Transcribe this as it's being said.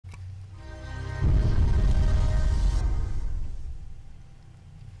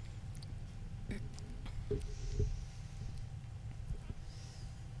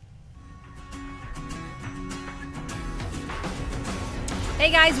Hey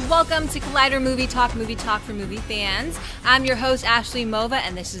guys, welcome to Collider Movie Talk for movie fans. I'm your host, Ashley Mova,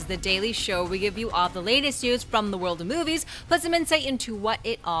 and this is the daily show where we give you all the latest news from the world of movies, plus some insight into what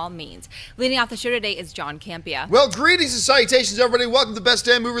it all means. Leading off the show today is John Campea. Well, greetings and salutations, everybody. Welcome to the best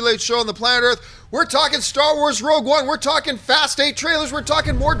damn movie-related show on the planet Earth. We're talking Star Wars Rogue One. We're talking Fast 8 trailers. We're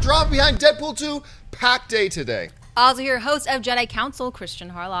talking more drama behind Deadpool 2. Packed day today. Also here, host of Jedi Council,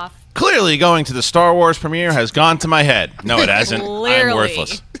 Kristian Harloff. Clearly, going to the Star Wars premiere has gone to my head. No, it hasn't. Clearly. I'm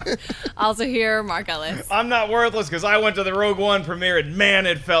worthless. Also here, Mark Ellis. I'm not worthless because I went to the Rogue One premiere and man,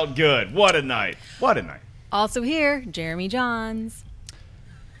 it felt good. What a night. What a night. Also here, Jeremy Jahns.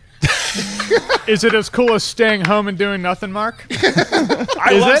 Is it as cool as staying home and doing nothing, Mark?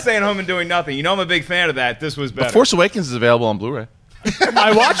 I love staying home and doing nothing. You know I'm a big fan of that. This was better. The Force Awakens is available on Blu-ray.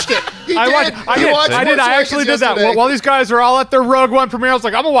 I watched it. I actually did that. Yesterday. While these guys are all at their Rogue One premiere, I was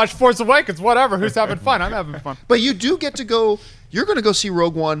like, I'm going to watch Force Awakens, whatever. Who's having fun? I'm having fun. But you do get to go, you're going to go see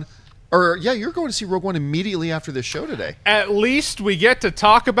Rogue One, or yeah, you're going to see Rogue One immediately after this show today. At least we get to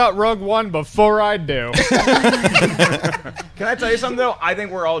talk about Rogue One before I do. Can I tell you something, though? I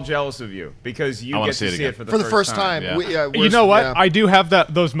think we're all jealous of you because you get to see it for the first time. Yeah. You know what? Yeah. I do have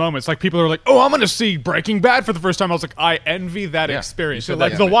those moments. Like, people are like, oh, I'm going to see Breaking Bad for the first time. I was like, I envy that experience. So,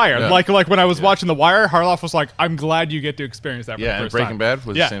 like The Wire. Yeah. Like when I was watching The Wire, Harloff was like, I'm glad you get to experience that for the first time. Yeah, and Breaking Bad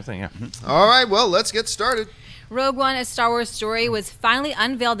was the same thing, All right, well, let's get started. Rogue One, A Star Wars Story, was finally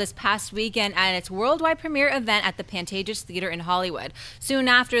unveiled this past weekend at its worldwide premiere event at the Pantages Theatre in Hollywood. Soon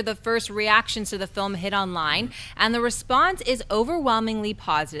after, the first reactions to the film hit online, and the response is overwhelmingly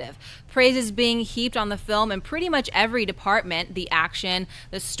positive. Praise is being heaped on the film in pretty much every department: the action,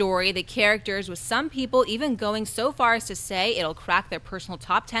 the story, the characters, with some people even going so far as to say it'll crack their personal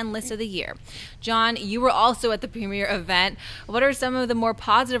top 10 list of the year. John, you were also at the premiere event. What are some of the more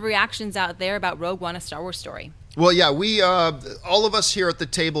positive reactions out there about Rogue One, A Star Wars Story? Well, yeah, we, all of us here at the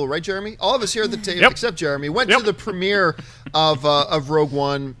table, right, Jeremy? All of us here at the table, except Jeremy, went to the premiere of Rogue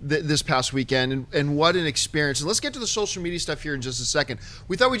One this past weekend, and what an experience. And let's get to the social media stuff here in just a second.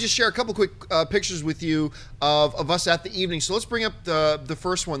 We thought we'd just share a couple quick pictures with you of us at the evening. So let's bring up the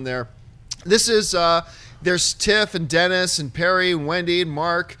first one there. This is, there's Tiff and Dennis and Perry and Wendy and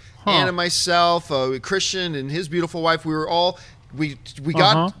Mark, Anna and myself, Kristian and his beautiful wife. We were all... We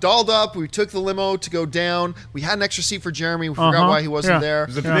got dolled up. We took the limo to go down. We had an extra seat for Jeremy. We forgot why he wasn't there. It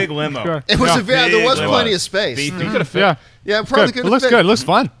was a big limo. It was there was plenty of space. You could have fit. Yeah, probably could have fit. It looks good. It looks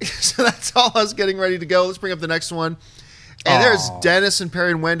fun. So that's all us getting ready to go. Let's bring up the next one. And there's Dennis and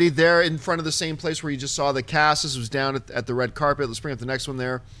Perry and Wendy there in front of the same place where you just saw the cast. This was down at the red carpet. Let's bring up the next one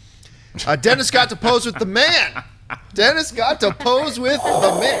there. Dennis got to pose with the man. Dennis got to pose with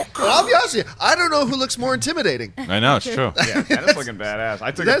the man. And I'll be honest with you, I don't know who looks more intimidating. I know, it's true. Yeah, Dennis looking badass.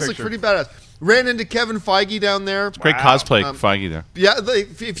 I took a Dennis picture. looked pretty badass. Ran into Kevin Feige down there. Great cosplay, Feige there. Yeah,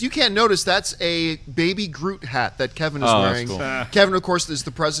 if you can't notice, that's a baby Groot hat that Kevin is wearing. That's cool. Kevin, of course, is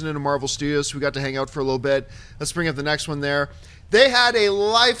the president of Marvel Studios, so we got to hang out for a little bit. Let's bring up the next one there. They had a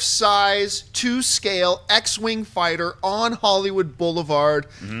life-size, to-scale X-Wing fighter on Hollywood Boulevard.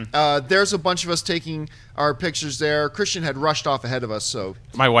 There's a bunch of us taking our pictures there. Kristian had rushed off ahead of us, so...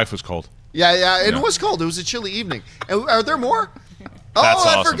 My wife was cold. Yeah, and it was cold. It was a chilly evening. And are there more? That's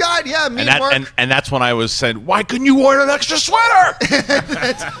I awesome. forgot. Yeah, me and Mark. And that's when I was saying, why couldn't you wear an extra sweater?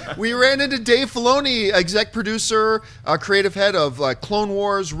 We ran into Dave Filoni, exec producer, creative head of Clone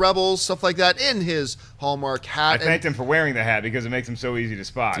Wars, Rebels, stuff like that, in his Hallmark hat. I thanked him for wearing the hat because it makes him so easy to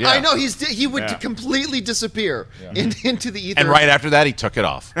spot. Yeah. I know. He would completely disappear into the ether. And right after that, he took it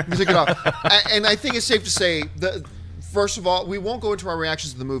off. He took it off. And I think it's safe to say, first of all, we won't go into our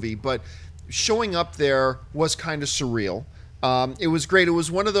reactions to the movie, but showing up there was kind of surreal. It was great. It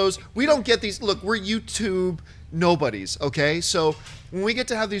was one of those, we don't get these, look, we're YouTube nobodies, okay? So when we get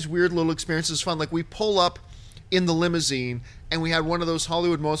to have these weird little experiences, fun, like we pull up in the limousine and we had one of those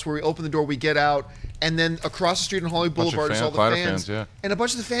Hollywood moments where we open the door, we get out, and then across the street on Hollywood Boulevard is all the fans. And a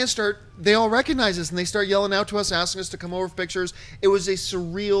bunch of the fans they all recognize us and they start yelling out to us, asking us to come over for pictures. It was a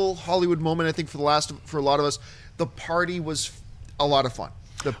surreal Hollywood moment, I think, for a lot of us. The party was a lot of fun.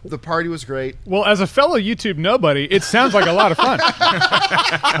 The party was great. Well, as a fellow YouTube nobody, it sounds like a lot of fun.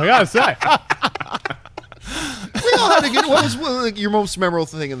 I gotta say. We all had a good. What was your most memorable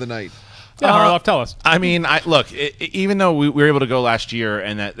thing of the night? Yeah, Harloff, tell us. I mean, look, even though we were able to go last year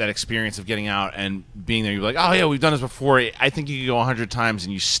and that experience of getting out and being there, you're like, oh, yeah, we've done this before. I think you could go 100 times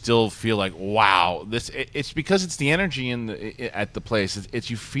and you still feel like, wow. It's because it's the energy at the place.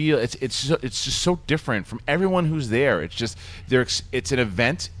 You feel it's just so different from everyone who's there. It's just it's an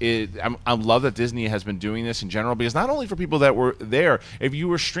event. I love that Disney has been doing this in general, because not only for people that were there, if you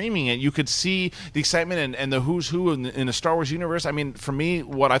were streaming it, you could see the excitement and the who's who in the Star Wars universe. I mean, for me,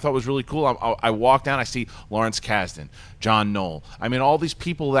 what I thought was really cool, I walk down, I see Lawrence Kasdan, John Knoll. I mean, all these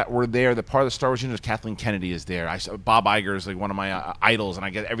people that were there, that part of the Star Wars universe. Kathleen Kennedy is there. Bob Iger is like one of my idols, and I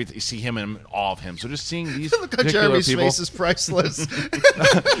get everything. You see him and all of him. So just seeing these look at Jeremy's people, face is priceless.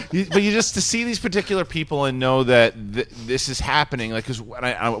 But you just to see these particular people and know that this is happening. Like, because when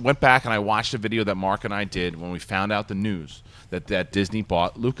I went back and I watched a video that Mark and I did when we found out the news that Disney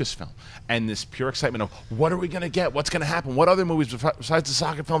bought Lucasfilm, and this pure excitement of what are we going to get? What's going to happen? What other movies besides the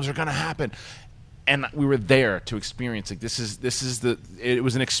Saga films are going to happen? And we were there to experience. Like, it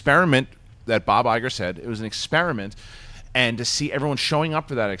was an experiment that Bob Iger said. It was an experiment. And to see everyone showing up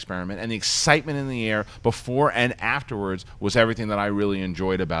for that experiment and the excitement in the air before and afterwards was everything that I really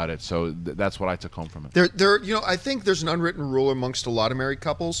enjoyed about it. So that's what I took home from it. I think there's an unwritten rule amongst a lot of married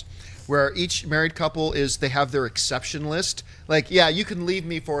couples where each married couple they have their exception list. Like, yeah, you can leave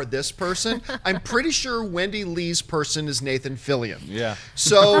me for this person. I'm pretty sure Wendy Lee's person is Nathan Fillion. Yeah.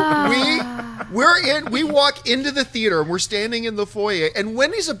 So we walk into the theater and we're standing in the foyer, and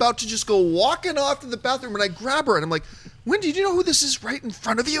Wendy's about to just go walking off to the bathroom, and I grab her and I'm like, Wendy, do you know who this is right in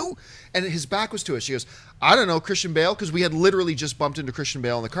front of you? And his back was to us. She goes, I don't know, Christian Bale, because we had literally just bumped into Christian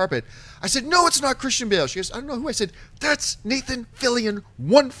Bale on the carpet. I said, no, it's not Christian Bale. She goes, I don't know who. I said, that's Nathan Fillion,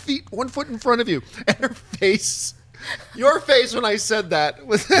 1 foot in front of you. And her face, your face when I said that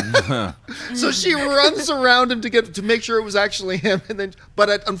was so she runs around him to make sure it was actually him,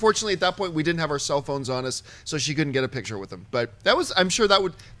 but unfortunately at that point we didn't have our cell phones on us, so she couldn't get a picture with him. But I'm sure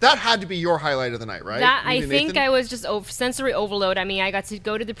that had to be your highlight of the night, right? I think I was just sensory overload. I mean, I got to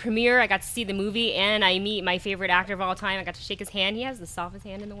go to the premiere, I got to see the movie, and I meet my favorite actor of all time. I got to shake his hand. He has the softest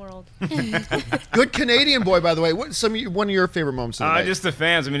hand in the world. Good Canadian boy, by the way. What's one of your favorite moments of the night? Just the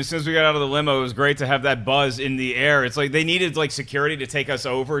fans. I mean, as soon as we got out of the limo, it was great to have that buzz in the air. It's like they needed security to take us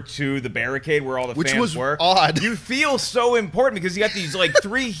over to the barricade where all the fans were. Which was odd. You feel so important because you got these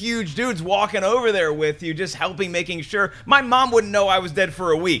 3 huge dudes walking over there with you, just making sure. My mom wouldn't know I was dead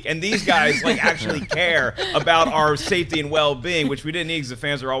for a week, and these guys actually care about our safety and well-being, which we didn't need because the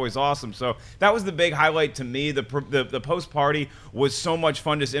fans are always awesome. So that was the big highlight to me. The post-party was so much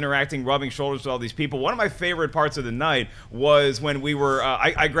fun, just interacting, rubbing shoulders with all these people. One of my favorite parts of the night was when we were.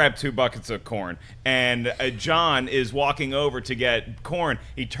 I grabbed 2 buckets of corn, and John is walking over to get corn.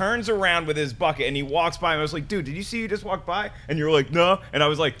 He turns around with his bucket and he walks by, and I was like, dude, did you see you just walked by? And you were like, no. And I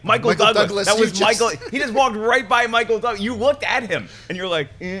was like, Michael Douglas. That was Michael. He just walked right by Michael Douglas. You looked at him and you're like,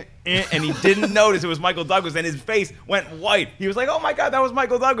 and he didn't notice it was Michael Douglas, and his face went white. He was like, oh my God, that was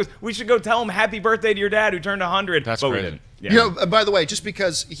Michael Douglas. We should go tell him happy birthday to your dad who turned 100. That's but great. We didn't. Yeah. By the way, just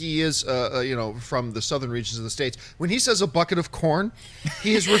because he is, from the southern regions of the States, when he says a bucket of corn,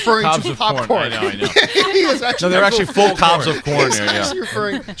 he is referring to popcorn. I know. He is actually they're actually full cobs of corn here. He's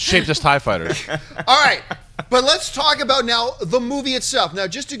referring shaped as TIE fighters. All right, but let's talk about now the movie itself. Now,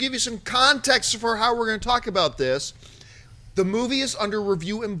 just to give you some context for how we're going to talk about this, the movie is under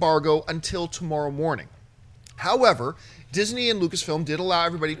review embargo until tomorrow morning. However, Disney and Lucasfilm did allow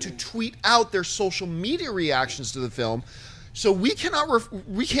everybody to tweet out their social media reactions to the film. So we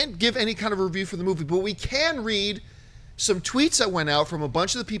can't give any kind of review for the movie, but we can read some tweets that went out from a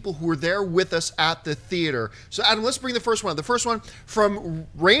bunch of the people who were there with us at the theater. So Adam, let's bring the first one. The first one from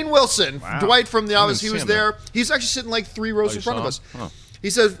Rainn Wilson, Dwight from The Office. He was there. He's actually sitting 3 rows in front of us. Huh. He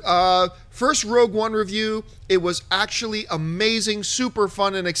says, first Rogue One review, it was actually amazing, super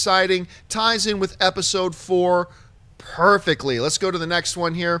fun and exciting, ties in with episode 4 perfectly. Let's go to the next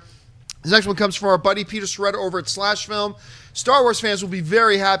one here. This next one comes from our buddy Peter Soretta over at Slash Film. Star Wars fans will be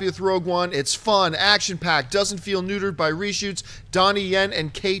very happy with Rogue One. It's fun, action-packed, doesn't feel neutered by reshoots. Donnie Yen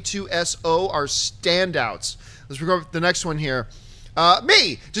and K2SO are standouts. Let's go to the next one here.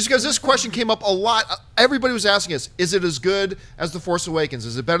 Me, just because this question came up a lot. Everybody was asking us, is it as good as The Force Awakens?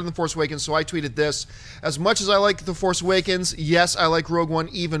 Is it better than The Force Awakens? So I tweeted this. As much as I like The Force Awakens, yes, I like Rogue One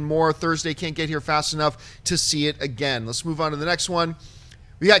even more. Thursday can't get here fast enough to see it again. Let's move on to the next one.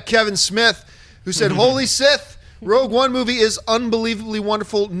 We got Kevin Smith, who said, Holy Sith, Rogue One movie is unbelievably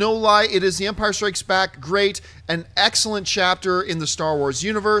wonderful. No lie, it is The Empire Strikes Back. Great. An excellent chapter in the Star Wars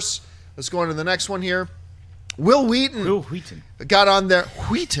universe. Let's go on to the next one here. Will Wheaton got on there.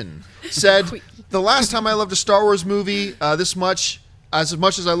 Wheaton said, the last time I loved a Star Wars movie this much, as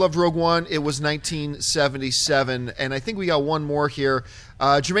much as I loved Rogue One, it was 1977, and I think we got one more here.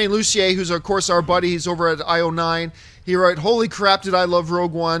 Jermaine Lucier, who's of course our buddy, he's over at IO9. He wrote, "Holy crap, did I love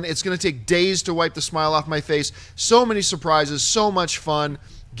Rogue One? It's going to take days to wipe the smile off my face. So many surprises, so much fun.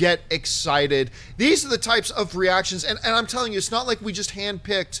 Get excited." These are the types of reactions, and I'm telling you, it's not like we just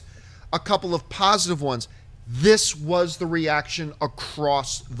handpicked a couple of positive ones. This was the reaction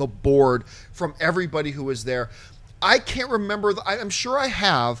across the board from everybody who was there. I can't remember, I'm sure I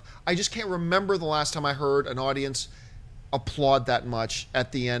have, I just can't remember the last time I heard an audience applaud that much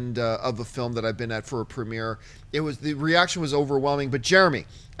at the end of a film that I've been at for a premiere. The reaction was overwhelming. But Jeremy,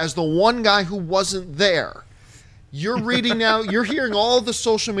 as the one guy who wasn't there, you're reading now, you're hearing all the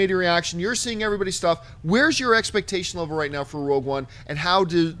social media reaction, you're seeing everybody's stuff. Where's your expectation level right now for Rogue One, and how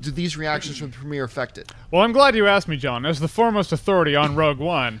do these reactions from the premiere affect it? Well, I'm glad you asked me, John. As the foremost authority on Rogue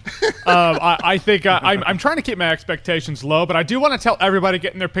One, I think I'm trying to keep my expectations low, but I do want to tell everybody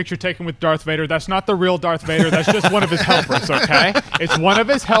getting their picture taken with Darth Vader, that's not the real Darth Vader, that's just one of his helpers, okay? It's one of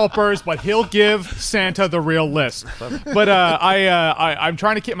his helpers, but he'll give Santa the real list. But I'm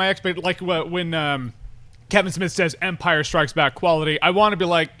trying to keep my expectations, like when Kevin Smith says Empire Strikes Back quality, I want to be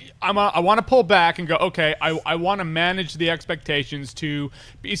like, I want to pull back and go, okay, I want to manage the expectations to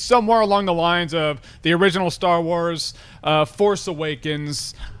be somewhere along the lines of the original Star Wars, Force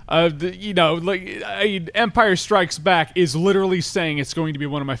Awakens. Empire Strikes Back is literally saying it's going to be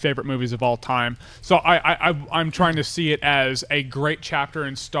one of my favorite movies of all time. So I'm trying to see it as a great chapter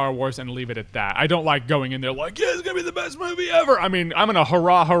in Star Wars and leave it at that. I don't like going in there like, yeah, it's going to be the best movie ever. I mean, I'm going to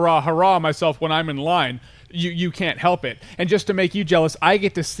hurrah, hurrah, hurrah myself when I'm in line. You can't help it. And just to make you jealous, I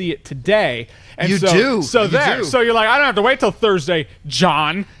get to see it today. And you do. So you're like, I don't have to wait till Thursday,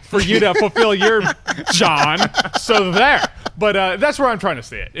 John, for you to fulfill your John. So there. But that's where I'm trying to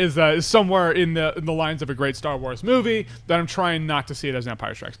see it, is somewhere in the lines of a great Star Wars movie, that I'm trying not to see it as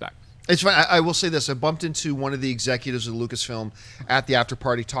Empire Strikes Back. It's fine. I will say this. I bumped into one of the executives of Lucasfilm at the after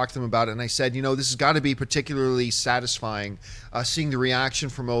party, talked to them about it, and I said, this has got to be particularly satisfying, seeing the reaction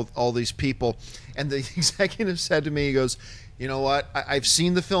from all these people. And the executive said to me, he goes, "You know what? I've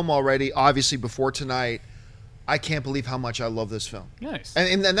seen the film already, obviously, before tonight. I can't believe how much I love this film." Nice.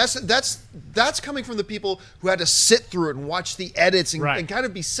 And that's coming from the people who had to sit through it and watch the edits and kind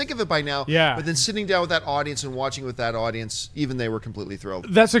of be sick of it by now. Yeah. But then sitting down with that audience and watching with that audience, even they were completely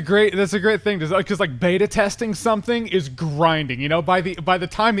thrilled. That's a great thing, because like beta testing something is grinding. By the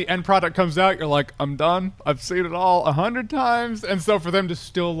time the end product comes out, you're like, I'm done. I've seen it all 100 times, and so for them to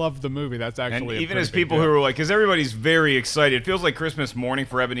still love the movie, that's actually and even as people who are like, because everybody's very excited. It feels like Christmas morning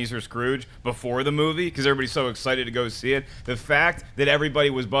for Ebenezer Scrooge before the movie, because everybody's so excited to go see it. The fact that everybody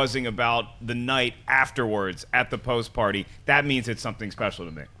was buzzing about the night afterwards at the post party, that means it's something special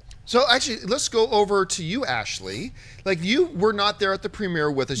to me. So actually, let's go over to you, Ashley. Like, you were not there at the premiere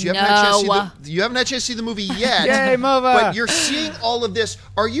with us. You haven't had a chance to see the movie yet. Yay, Mova! But you're seeing all of this.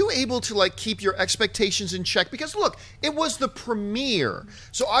 Are you able to keep your expectations in check? Because look, it was the premiere,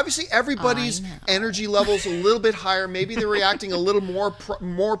 so obviously everybody's energy level's a little bit higher. Maybe they're reacting a little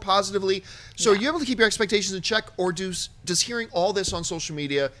more positively. So are you able to keep your expectations in check, or does hearing all this on social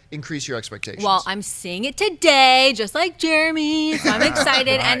media increase your expectations? Well, I'm seeing it today, just like Jeremy, so I'm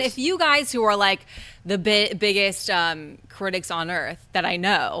excited. Nice. And if you guys who are like the biggest critics on earth that I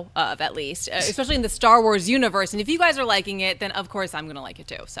know of, at least, especially in the Star Wars universe, and if you guys are liking it, then of course I'm going to like it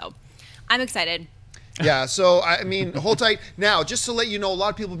too. So I'm excited. Yeah, so, I mean, hold tight. Now, just to let you know, a lot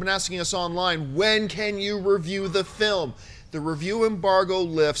of people have been asking us online, when can you review the film? The review embargo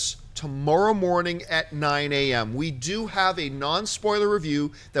lifts tomorrow morning at 9 a.m. We do have a non-spoiler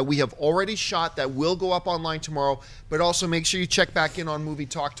review that we have already shot that will go up online tomorrow, but also make sure you check back in on Movie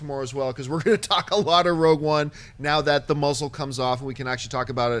Talk tomorrow as well, because we're going to talk a lot of Rogue One now that the muzzle comes off, and we can actually talk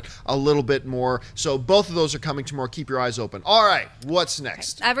about it a little bit more. So both of those are coming tomorrow. Keep your eyes open. All right, what's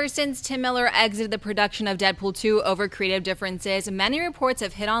next? Ever since Tim Miller exited the production of Deadpool 2 over creative differences, many reports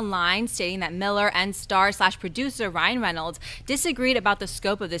have hit online stating that Miller and star/producer Ryan Reynolds disagreed about the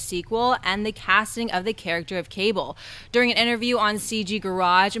scope of the sequel and the casting of the character of Cable. During an interview on CG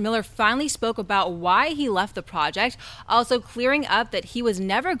Garage, Miller finally spoke about why he left the project, also clearing up that he was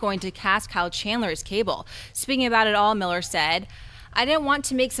never going to cast Kyle Chandler as Cable. Speaking about it all, Miller said, "I didn't want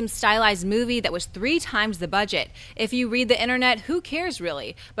to make some stylized movie that was 3 times the budget. If you read the internet, who cares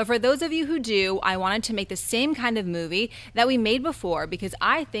really? But for those of you who do, I wanted to make the same kind of movie that we made before because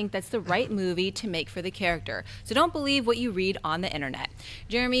I think that's the right movie to make for the character. So don't believe what you read on the internet."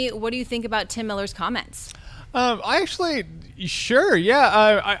 Jeremy, what do you think about Tim Miller's comments? I actually, Sure,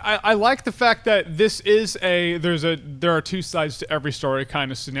 yeah. I like the fact that this is there are two sides to every story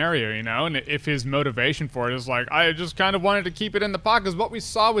kind of scenario, you know. And if his motivation for it is like, I just kind of wanted to keep it in the pocket, because what we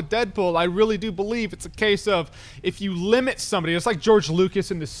saw with Deadpool, I really do believe it's a case of if you limit somebody, it's like George Lucas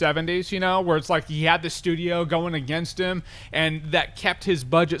in the 70s, you know, where it's like he had the studio going against him, and that kept his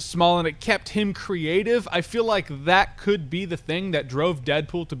budget small and it kept him creative. I feel like that could be the thing that drove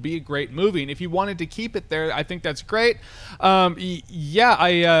Deadpool to be a great movie, and if you wanted to keep it there, I think that's great. Yeah,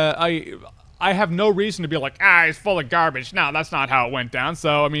 I have no reason to be like, it's full of garbage. No, that's not how it went down.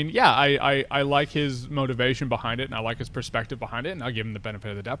 So, I mean, yeah, I like his motivation behind it, and I like his perspective behind it, and I'll give him the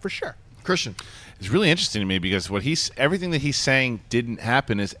benefit of the doubt for sure. Kristian. It's really interesting to me because everything that he's saying didn't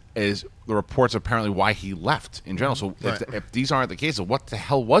happen is the reports apparently why he left in general. So if these aren't the case, what the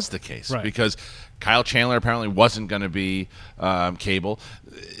hell was the case? Right. Because Kyle Chandler apparently wasn't going to be Cable.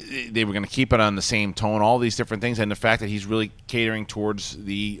 They were going to keep it on the same tone, all these different things. And the fact that he's really catering towards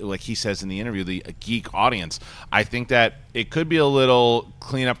like he says in the interview, the geek audience. I think that it could be a little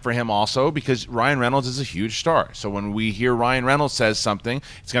cleanup for him also, because Ryan Reynolds is a huge star. So when we hear Ryan Reynolds says something,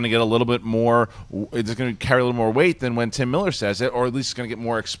 it's going to get a little bit more, it's going to carry a little more weight than when Tim Miller says it, or at least it's going to get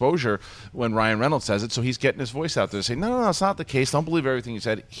more exposure when Ryan Reynolds says it. So he's getting his voice out there to say, no, it's not the case. Don't believe everything you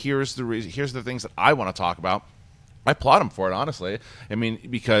said. Here's the reason. Here's the things that I want to talk about. I applaud him for it, honestly. I mean,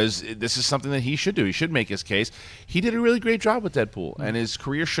 because this is something that he should do. He should make his case. He did a really great job with Deadpool, and his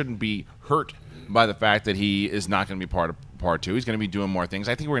career shouldn't be hurt by the fact that he is not going to be part of Part 2. He's going to be doing more things.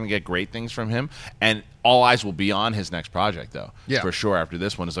 I think we're going to get great things from him, and all eyes will be on his next project, though. Yeah. For sure. After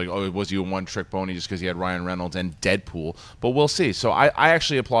this one, it's like, was he a one-trick pony just because he had Ryan Reynolds and Deadpool? But we'll see. So I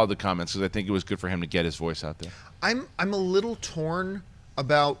actually applaud the comments because I think it was good for him to get his voice out there. I'm a little torn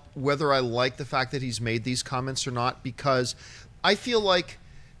about whether I like the fact that he's made these comments or not, because I feel like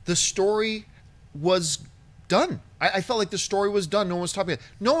the story was done. I felt like the story was done. No one was talking about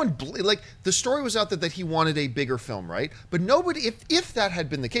it. No one, like, the story was out there that he wanted a bigger film, right? But nobody, if that had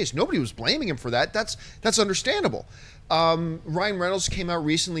been the case, nobody was blaming him for that. That's understandable. Ryan Reynolds came out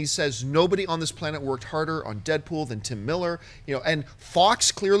recently, says nobody on this planet worked harder on Deadpool than Tim Miller. You know, and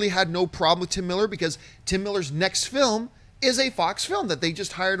Fox clearly had no problem with Tim Miller because Tim Miller's next film is a Fox film that they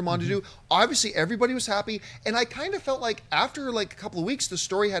just hired him on to do. Obviously, everybody was happy, and I kind of felt like after like a couple of weeks, the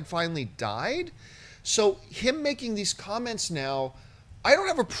story had finally died. So him making these comments now, I don't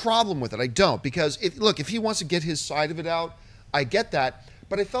have a problem with it. I don't, because if he wants to get his side of it out, I get that.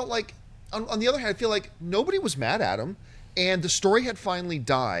 But I felt like, on the other hand, I feel like nobody was mad at him, and the story had finally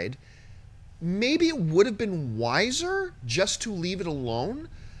died. Maybe it would have been wiser just to leave it alone.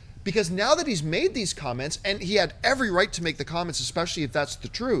 Because now that he's made these comments, and he had every right to make the comments, especially if that's the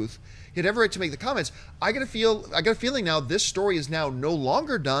truth, he had every right to make the comments. I got a feeling now this story is now no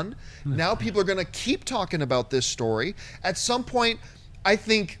longer done. Now people are going to keep talking about this story. At some point, I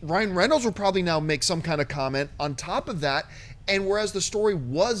think Ryan Reynolds will probably now make some kind of comment on top of that. And whereas the story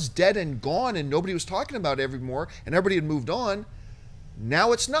was dead and gone and nobody was talking about it anymore and everybody had moved on,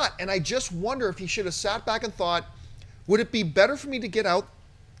 now it's not. And I just wonder if he should have sat back and thought, would it be better for me to get out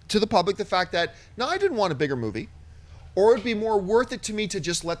to the public the fact that, no, I didn't want a bigger movie, or it'd be more worth it to me to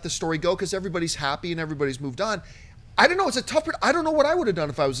just let the story go because everybody's happy and everybody's moved on. I don't know. It's a tough. I don't know what I would have done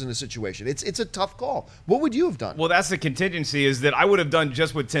if I was in a situation. It's a tough call. What would you have done? Well, that's the contingency, is that I would have done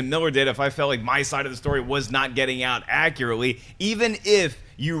just what Tim Miller did if I felt like my side of the story was not getting out accurately, even if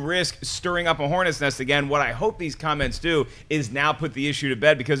you risk stirring up a hornet's nest again. What I hope these comments do is now put the issue to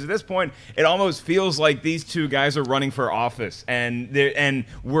bed, because at this point, it almost feels like these two guys are running for office, and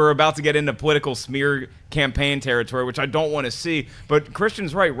we're about to get into political smear campaign territory, which I don't want to see. But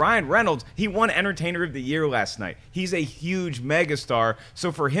Kristian's right. Ryan Reynolds, he won Entertainer of the Year last night. He's a huge megastar.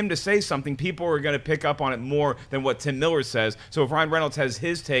 So for him to say something, people are going to pick up on it more than what Tim Miller says. So if Ryan Reynolds has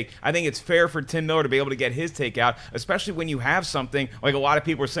his take, I think it's fair for Tim Miller to be able to get his take out, especially when you have something like a lot of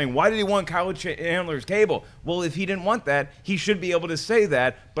people are saying, why did he want Kyle Chandler's Cable? Well, if he didn't want that, he should be able to say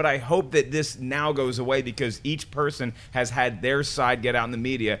that. But I hope that this now goes away, because each person has had their side get out in the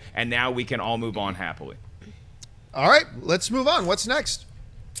media, and now we can all move on happily. All right, let's move on. What's next?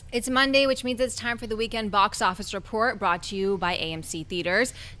 It's Monday, which means it's time for the weekend box office report, brought to you by AMC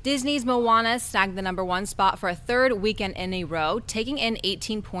Theaters. Disney's Moana snagged the #1 spot for a third weekend in a row, taking in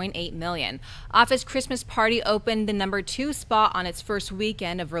 $18.8 million. Office Christmas Party opened the #2 spot on its first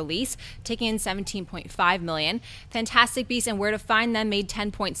weekend of release, taking in $17.5 million. Fantastic Beasts and Where to Find Them made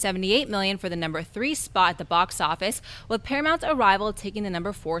 $10.78 million for the #3 spot at the box office, with Paramount's Arrival taking the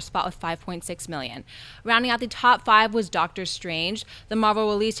 #4 spot with $5.6 million. Rounding out the top 5 was Doctor Strange. The Marvel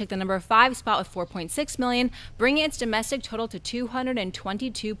released took the number 5 spot with $4.6 million, bringing its domestic total to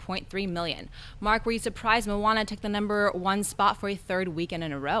 $222.3 million. Mark, were you surprised Moana took the number 1 spot for a third weekend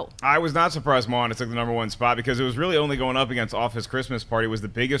in a row? I was not surprised Moana took the number 1 spot because it was really only going up against Office Christmas Party. Was the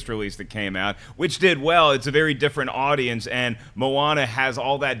biggest release that came out, which did well. It's a very different audience, and Moana has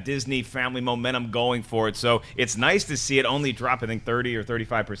all that Disney family momentum going for it. So it's nice to see it only drop, I think, 30 or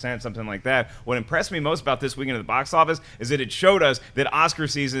 35%, something like that. What impressed me most about this weekend at the box office is that it showed us that Oscar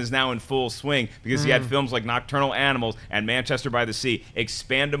season is now in full swing because you had films like Nocturnal Animals and Manchester by the Sea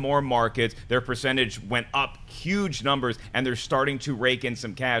expand to more markets. Their percentage went up huge numbers, and they're starting to rake in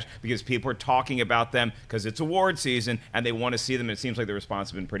some cash because people are talking about them because it's award season and they want to see them. It seems like the response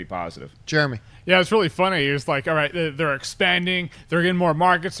has been pretty positive. Jeremy. Yeah, it's really funny. It's like, all right, they're expanding, they're getting more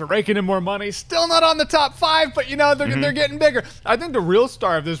markets, they're raking in more money. Still not on the top 5, but they're getting bigger. I think the real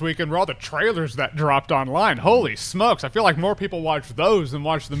star of this weekend were all the trailers that dropped online. Holy smokes! I feel like more people watched those than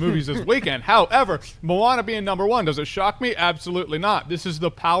watched the movies this weekend. However, Moana being number 1, does it shock me? Absolutely not. This is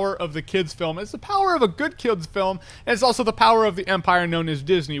the power of the kids' film. It's the power of a good kids' film, and it's also the power of the empire known as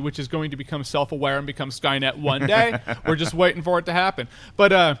Disney, which is going to become self-aware and become Skynet one day. We're just waiting for it to happen.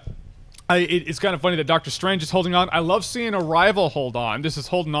 But it's kind of funny that Doctor Strange is holding on. I love seeing Arrival hold on. This is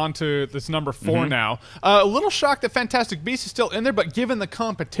holding on to this number 4 now. A little shocked that Fantastic Beasts is still in there, but given the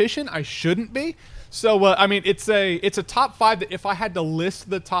competition, I shouldn't be. So, I mean, it's a top 5 that if I had to list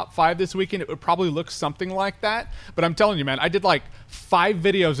the top 5 this weekend, it would probably look something like that. But I'm telling you, man, I did like 5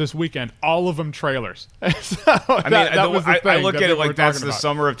 videos this weekend, all of them trailers. So I look at it like that's the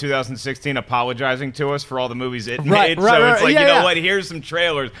summer of 2016 apologizing to us for all the movies it made. So it's like, what? Here's some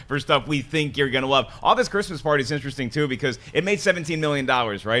trailers for stuff we think you're going to love. Office Christmas Party is interesting, too, because it made $17 million,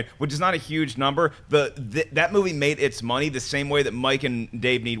 right? Which is not a huge number. That movie made its money the same way that Mike and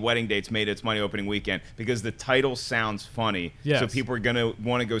Dave Need Wedding Dates made its money opening weekend, because the title sounds funny. Yes. So people are going to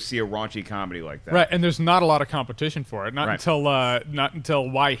want to go see a raunchy comedy like that. Right, and there's not a lot of competition for it. Not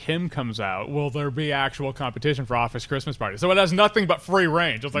until Why Him comes out will there be actual competition for Office Christmas Party. So it has nothing but free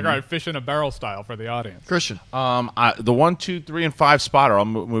range. It's like, all right, fish in a barrel style for the audience. Kristian. The 1, 2, 3, and 5 spot are all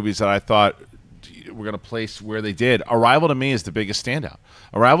movies that I thought we're going to place where they did. Arrival to me is the biggest standout.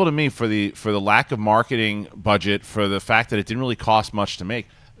 Arrival to me, for the lack of marketing budget, for the fact that it didn't really cost much to make,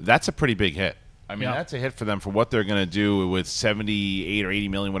 that's a pretty big hit. I mean, that's a hit for them for what they're going to do with 78 or 80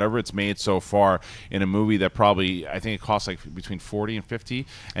 million, whatever it's made so far, in a movie that probably, I think it costs like between 40 and 50,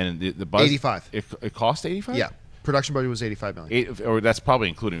 and the buzz, 85. It cost 85. Yeah, production budget was 85 million. Or that's probably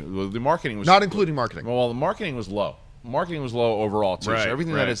including the marketing was not including marketing. Well, the marketing was low. Marketing was low overall too. Right, so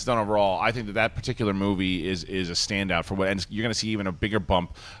everything that it's done overall, I think that particular movie is a standout for what. And you're going to see even a bigger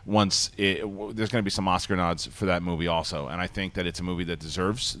bump once there's going to be some Oscar nods for that movie also. And I think that it's a movie that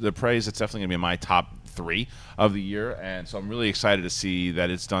deserves the praise. It's definitely going to be in my top 3 of the year, and so I'm really excited to see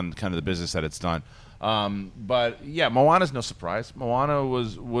that it's done kind of the business that it's done. But yeah, Moana's no surprise. Moana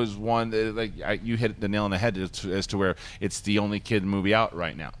was one that, you hit the nail on the head as to where it's the only kid movie out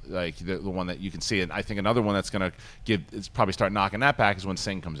right now, like the one that you can see. And I think another one that's going to probably start knocking that back is when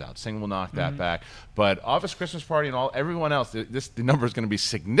Sing comes out. Sing will knock that back. But Office Christmas Party and everyone else, the number is going to be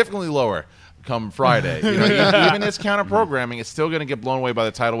significantly lower come Friday. Even this counter programming, it's still going to get blown away by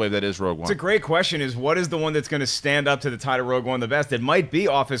the tidal wave that is Rogue One. It's a great question. Is what is the one that's going to stand up to the tide of Rogue One the best? It might be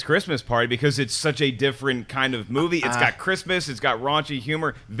Office Christmas Party because it's such a different kind of movie. It's got Christmas, it's got raunchy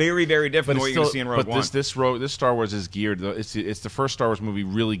humor, very, very different than what you're going to see in Rogue One. But this Star Wars is geared. It's the first Star Wars movie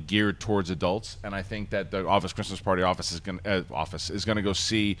really geared towards adults, and I think that the Office Christmas Party office is going to go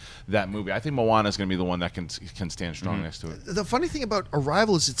see that movie. I think Moana is going to be the one that can stand strong next to it. The funny thing about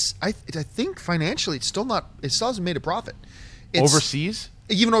Arrival is I think financially it still hasn't made a profit. Overseas,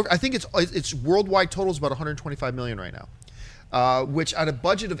 I think its worldwide total is about 125 million right now, which at a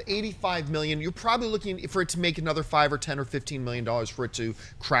budget of 85 million, you're probably looking for it to make another 5 or 10 or 15 million dollars for it to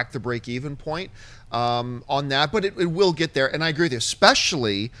crack the break-even point on that. But it will get there, and I agree with you,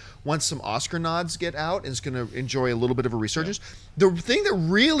 especially once some Oscar nods get out, and it's going to enjoy a little bit of a resurgence. Yeah. The thing that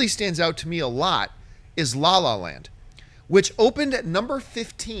really stands out to me a lot is La La Land, which opened at number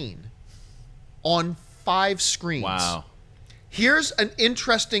 15 on 5 screens. Wow. Here's an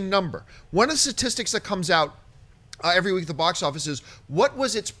interesting number. One of the statistics that comes out every week at the box office is what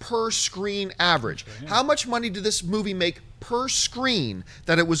was its per screen average? How much money did this movie make per screen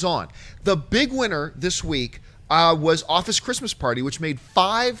that it was on? The big winner this week was Office Christmas Party, which made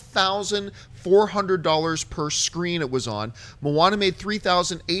 $5,400 per screen it was on. Moana made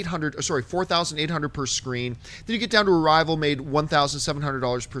 $4,800 per screen. Then you get down to Arrival, made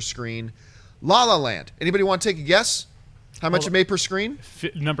 $1,700 per screen. La La Land. Anybody want to take a guess? How much it made per screen?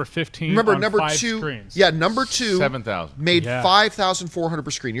 Number 15. Remember, on number 5 two. screens. Yeah, number 2. 7,000. Made Yeah. 5,400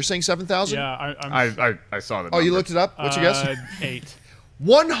 per screen. You're saying 7,000? Yeah, I saw that. Oh, you looked it up? What's your guess? 8.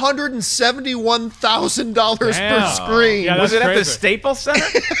 $171,000 per Damn. screen. Yeah, Was that's it at the crazy. Staples Center?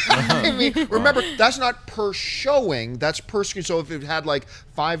 I mean, remember, that's not per showing. That's per screen. So if it had like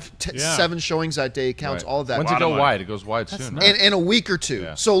 7 showings that day, it counts all of that. When's it go wide? It goes wide soon. In a week or two.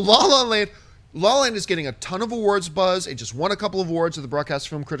 Yeah. So La La Land is getting a ton of awards buzz. It just won a couple of awards at the Broadcast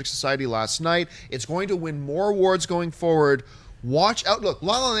Film Critics Society last night. It's going to win more awards going forward. Watch out. Look,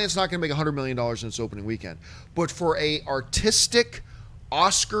 La La Land's not going to make $100 million in its opening weekend. But for a artistic,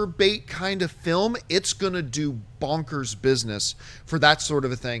 Oscar bait kind of film, it's going to do bonkers business for that sort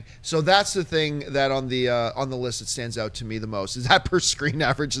of a thing. So that's the thing that on the list that stands out to me the most is that per screen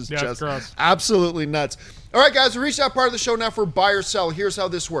average is Yeah, it's just gross. absolutely nuts. All right, guys, we reached that part of the show now for buy or sell. Here's how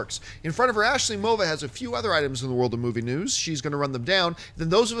this works. In front of her, Ashley Mova has a few other items in the world of movie news. She's going to run them down. Then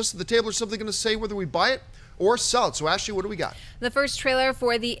those of us at the table are simply going to say whether we buy it or sell it. So, Ashley, what do we got? The first trailer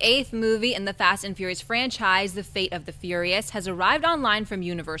for the 8th movie in the Fast and Furious franchise, The Fate of the Furious, has arrived online from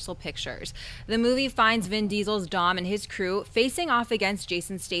Universal Pictures. The movie finds Vin Diesel's Dom and his crew facing off against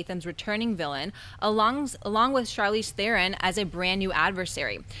Jason Statham's returning villain, along with Charlize Theron as a brand new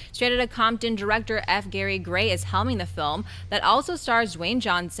adversary. Straight Outta Compton director F. Gary Gray is helming the film that also stars Dwayne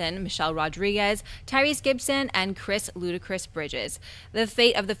Johnson, Michelle Rodriguez, Tyrese Gibson, and Chris Ludacris Bridges. The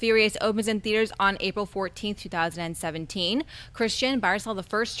Fate of the Furious opens in theaters on April 14th, 2017. Kristian, buy or sell the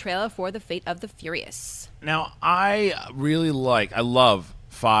first trailer for The Fate of the Furious. Now, I love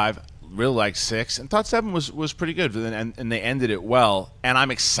 5, really like 6, and thought 7 was pretty good, and they ended it well, and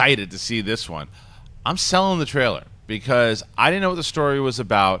I'm excited to see this one. I'm selling the trailer because I didn't know what the story was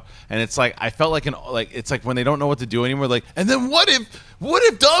about, and it's like I felt like it's like when they don't know what to do anymore. Like, and then what if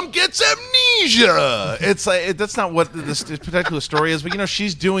Dom gets amnesia? It's like that's not what this particular story is. But you know,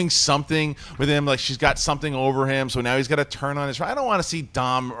 she's doing something with him. Like she's got something over him, so now he's got to turn on his. I don't want to see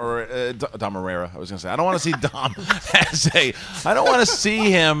Dom or Dom Herrera. I was gonna say I don't want to see Dom I don't want to see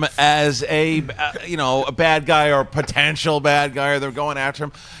him as a a bad guy or potential bad guy. Or they're going after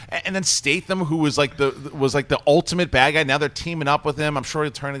him. And then Statham, who was like the ultimate bad guy. Now they're teaming up with him. I'm sure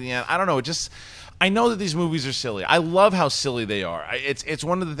he'll turn at the end. I don't know. I know that these movies are silly. I love how silly they are. It's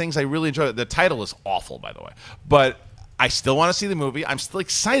one of the things I really enjoy. The title is awful, by the way, but I still want to see the movie. I'm still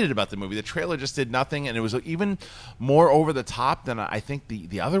excited about the movie. The trailer just did nothing, and it was even more over the top than I think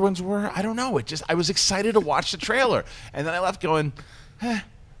the other ones were. I don't know. I was excited to watch the trailer, and then I left going,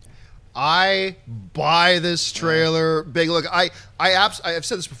 I buy this trailer big. Look, I've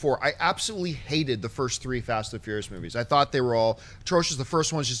said this before. I absolutely hated the first 3 Fast and Furious movies. I thought they were all atrocious. The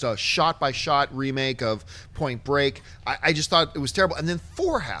first one's just a shot-by-shot remake of Point Break. I just thought it was terrible. And then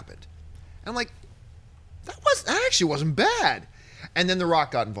 4 happened. And I'm like, that actually wasn't bad. And then The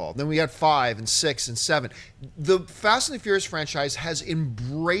Rock got involved. Then we got 5 and 6 and 7. The Fast and the Furious franchise has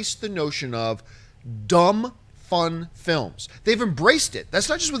embraced the notion of dumb, fun films. They've embraced it. That's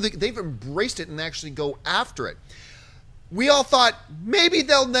not just what they've embraced it and actually go after it. We all thought maybe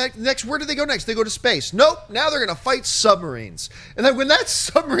they'll next. Where do they go next? They go to space. Nope. Now they're going to fight submarines. And then when that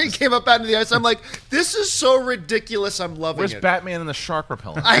submarine came up out of the ice, I'm like, this is so ridiculous. I'm loving "Where's it. Batman and the shark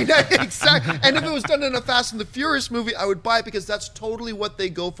repellent?" I know, exactly. And if it was done in a Fast and the Furious movie, I would buy it because that's totally what they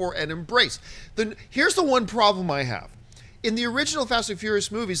go for and embrace. Then here's the one problem I have. In the original Fast and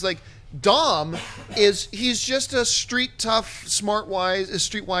Furious movies, like Dom he's just a street tough,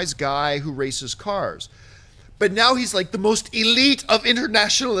 streetwise guy who races cars. But now he's like the most elite of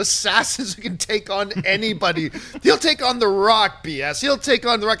international assassins who can take on anybody. He'll take on The Rock, BS. He'll take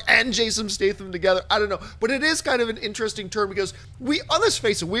on The Rock and Jason Statham together. I don't know. But it is kind of an interesting term because let's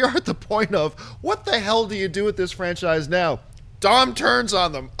face it, we are at the point of what the hell do you do with this franchise now? Dom turns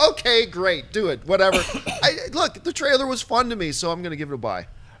on them. Okay, great. Do it. Whatever. Look, the trailer was fun to me, so I'm going to give it a buy.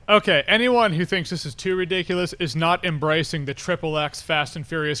 Okay, anyone who thinks this is too ridiculous is not embracing the XXX Fast and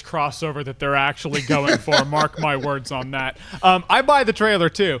Furious crossover that they're actually going for. Mark my words on that. I buy the trailer,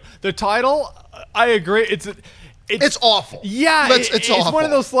 too. The title, I agree. It's awful. Yeah, it's awful. It's one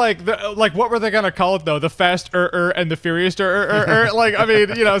of those like what were they gonna call it though? The Fast and the Furious like I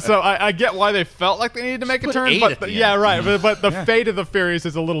mean so I get why they felt like they needed to make a turn, but yeah, right. But the Fate of the Furious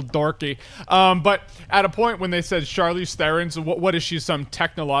is a little dorky. But at a point when they said Charlize Theron's what is she, some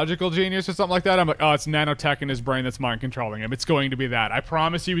technological genius or something like that? I'm like, oh, it's nanotech in his brain that's mind controlling him. It's going to be that. I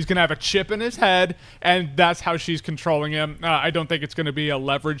promise you, he's gonna have a chip in his head, and that's how she's controlling him. I don't think it's gonna be a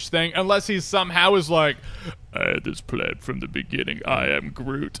leverage thing unless he somehow is like, I had this plan from the beginning. I am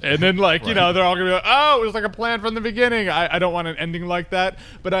Groot. And then, they're all going to be like, oh, it was like a plan from the beginning. I don't want an ending like that.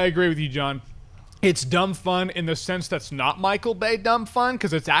 But I agree with you, John. It's dumb fun in the sense that's not Michael Bay dumb fun,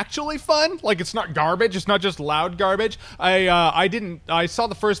 because it's actually fun. Like, it's not garbage. It's not just loud garbage. I saw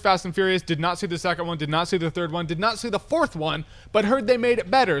the first Fast and Furious, did not see the second one, did not see the third one, did not see the fourth one, but heard they made it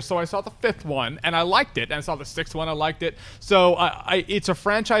better. So I saw the fifth one and I liked it. And I saw the sixth one, I liked it. So it's a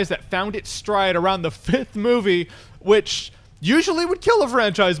franchise that found its stride around the fifth movie, which usually would kill a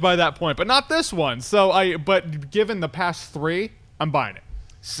franchise by that point, but not this one. But given the past three, I'm buying it.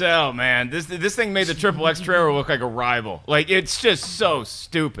 So, man, this thing made the Triple X trailer look like a rival. Like, it's just so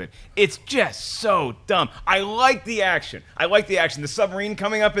stupid. It's just so dumb. I like the action. The submarine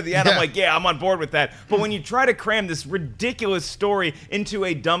coming up at the end, I'm like, yeah, I'm on board with that. But when you try to cram this ridiculous story into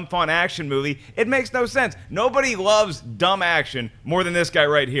a dumb, fun action movie, it makes no sense. Nobody loves dumb action more than this guy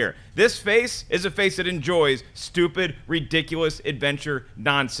right here. This face is a face that enjoys stupid, ridiculous adventure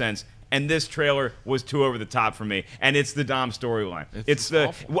nonsense. And this trailer was too over the top for me. And it's the Dom storyline. It's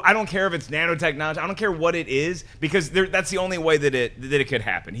awful. I don't care if it's nanotechnology. I don't care what it is, because that's the only way that it could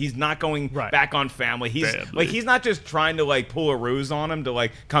happen. He's not going back on family. He's not just trying to pull a ruse on him to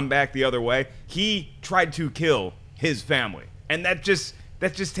come back the other way. He tried to kill his family, and that just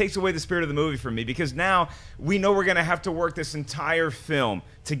takes away the spirit of the movie for me, because now we know we're going to have to work this entire film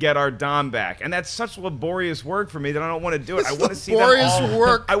to get our Dom back. And that's such laborious work for me that I don't want to do it. I want to see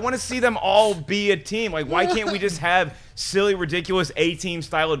I want to see them all be a team. Like, why can't we just have silly, ridiculous A-team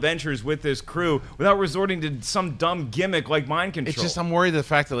style adventures with this crew without resorting to some dumb gimmick like mind control? It's just, I'm worried the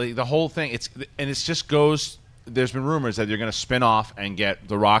fact that the whole thing, just goes, there's been rumors that you're going to spin off and get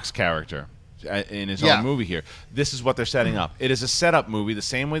The Rock's character in his own movie here. This is what they're setting up. It is a setup movie, the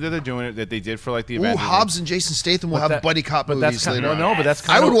same way that they're doing it, that they did for the Avengers. Hobbs and Jason Statham will have buddy cop movies later on. No, but that's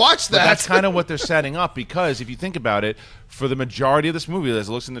kind I would watch that. That's kind of what they're setting up, because if you think about it, for the majority of this movie, as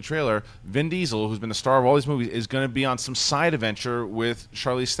it looks in the trailer, Vin Diesel, who's been the star of all these movies, is going to be on some side adventure with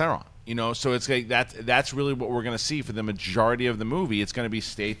Charlize Theron. So it's like that's really what we're going to see for the majority of the movie. It's going to be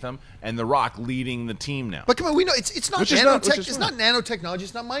Statham and The Rock leading the team now. But come on, we know it's not nanotech. It's not nanotechnology.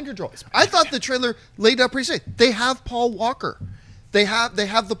 It's not mind control. I thought the trailer laid out pretty safe. They have Paul Walker. They have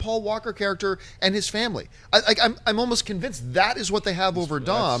the Paul Walker character and his family. I'm almost convinced that is what they have over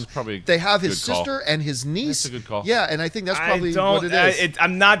Dom. They have his sister and his niece. That's a good call. Yeah, and I think that's probably what it is.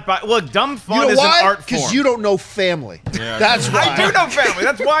 I'm not. Look, dumb fun is an art form. Because you don't know family. Yeah, that's why. I do know family.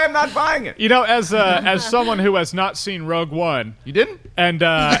 That's why I'm not buying it. As someone who has not seen Rogue One, you didn't,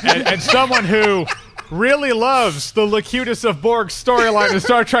 and someone who really loves the Locutus of Borg storyline in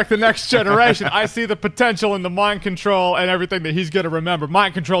Star Trek The Next Generation, I see the potential in the mind control and everything that he's going to remember.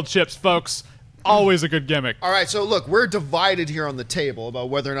 Mind controlled chips, folks. Always a good gimmick. All right, so look, we're divided here on the table about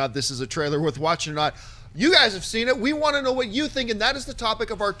whether or not this is a trailer worth watching or not. You guys have seen it. We want to know what you think, and that is the topic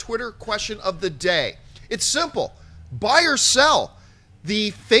of our Twitter question of the day. It's simple. Buy or sell.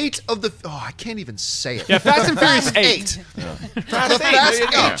 The fate of the... Oh, I can't even say it. Yeah, Fast and Furious 8. The Fast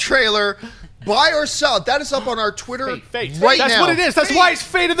 8 trailer... Buy or sell. That is up on our Twitter fate. right That's now. what it is. That's why it's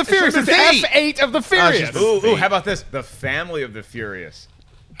Fate of the Furious. It's F8 of the Furious. Ooh, how about this? The family of the Furious.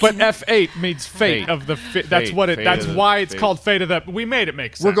 But F8 means fate of the. That's what it. That's why it's called Fate of the. We made it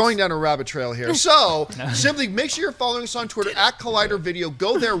make sense. We're going down a rabbit trail here. So simply make sure you're following us on Twitter at Collider Video.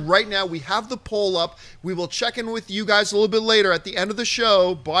 Go there right now. We have the poll up. We will check in with you guys a little bit later at the end of the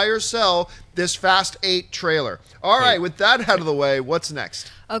show. Buy or sell this Fast 8 trailer. All right, with that out of the way, what's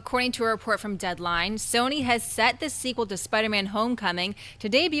next? According to a report from Deadline, Sony has set the sequel to Spider-Man Homecoming to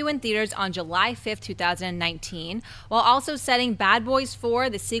debut in theaters on July 5th, 2019, while also setting Bad Boys 4,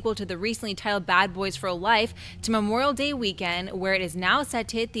 the sequel to the recently titled Bad Boys for Life, to Memorial Day weekend, where it is now set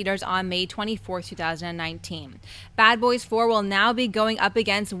to hit theaters on May 24th, 2019. Bad Boys 4 will now be going up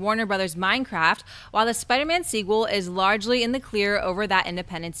against Warner Brothers' Minecraft, while the Spider-Man sequel is largely in the clear over that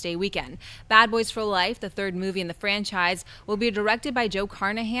Independence Day weekend. Bad Boys for Life, the third movie in the franchise, will be directed by Joe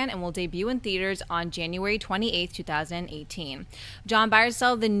Carnahan and will debut in theaters on January 28, 2018. John, buy or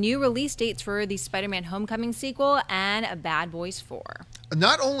sell the new release dates for the Spider-Man Homecoming sequel and Bad Boys 4.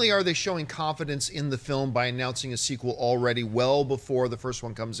 Not only are they showing confidence in the film by announcing a sequel already well before the first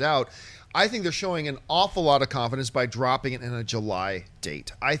one comes out, I think they're showing an awful lot of confidence by dropping it in a July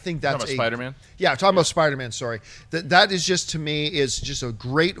date. I think that's talking about Spider-Man? Yeah, talking about Spider-Man, sorry. That is just, to me, is just a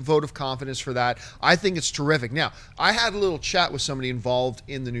great vote of confidence for that. I think it's terrific. Now, I had a little chat with somebody involved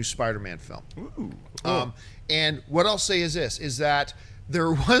in the new Spider-Man film. Ooh, cool. And what I'll say is this, is that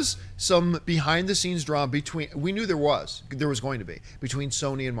there was some behind-the-scenes drama between, we knew there was going to be, between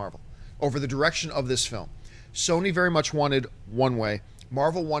Sony and Marvel over the direction of this film. Sony very much wanted one way.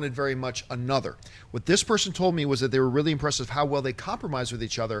 Marvel wanted very much another. What this person told me was that they were really impressed with how well they compromised with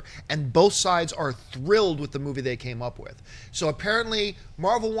each other, and both sides are thrilled with the movie they came up with. So apparently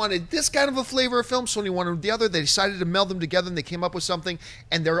Marvel wanted this kind of a flavor of film, Sony wanted the other. They decided to meld them together and they came up with something,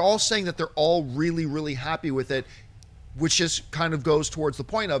 and they're all saying that they're all really, really happy with it, which just kind of goes towards the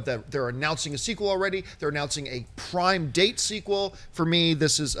point of that they're announcing a sequel already. They're announcing a prime date sequel. For me,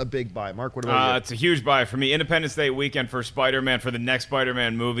 this is a big buy. Mark, what about you? It's a huge buy for me. Independence Day weekend for Spider-Man, for the next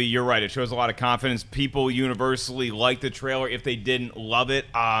Spider-Man movie. You're right. It shows a lot of confidence. People universally like the trailer. If they didn't, love it.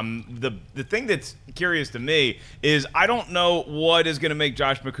 The thing that's curious to me is I don't know what is going to make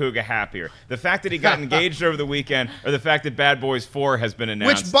Josh McCouga happier. The fact that he got engaged over the weekend, or the fact that Bad Boys 4 has been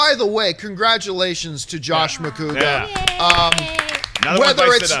announced. Which, by the way, congratulations to Josh McCouga. Yeah. Whether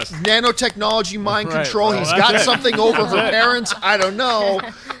it's nanotechnology, mind control, he's got something over her parents, I don't know.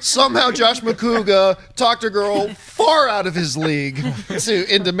 Somehow Josh McCouga talked a girl far out of his league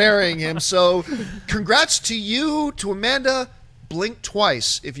into marrying him. So congrats to you, to Amanda. Blink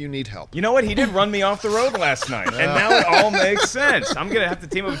twice if you need help. You know what? He did run me off the road last night, and now it all makes sense. I'm going to have to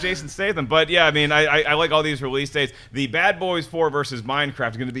team up with Jason Statham. But, yeah, I mean, I like all these release dates. The Bad Boys 4 versus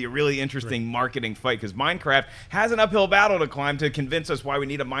Minecraft is going to be a really interesting marketing fight, because Minecraft has an uphill battle to climb to convince us why we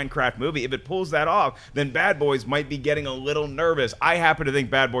need a Minecraft movie. If it pulls that off, then Bad Boys might be getting a little nervous. I happen to think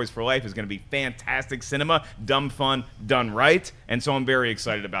Bad Boys for Life is going to be fantastic cinema, dumb fun, done right, and so I'm very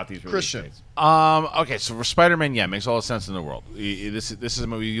excited about these release dates. Okay, so for Spider-Man, yeah, it makes all the sense in the world. This is a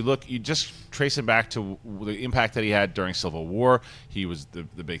movie. You just trace it back to the impact that he had during Civil War. He was the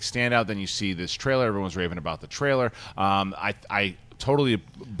big standout. Then you see this trailer. Everyone's raving about the trailer. I totally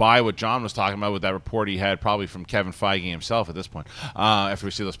buy what John was talking about with that report he had, probably from Kevin Feige himself at this point, after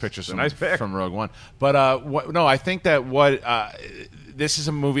we see those pictures from Rogue One. But I think that this is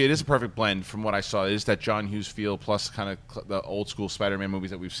a movie. It is a perfect blend from what I saw. It is that John Hughes feel plus kind of the old school Spider-Man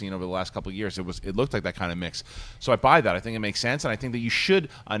movies that we've seen over the last couple of years. It looked like that kind of mix. So I buy that. I think it makes sense, and I think that you should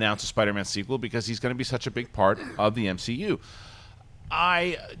announce a Spider-Man sequel because he's going to be such a big part of the MCU.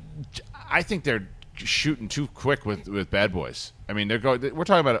 I think they're shooting too quick with Bad Boys. I mean, we're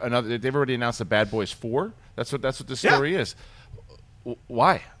talking about another. They've already announced the Bad Boys 4. That's what this story is.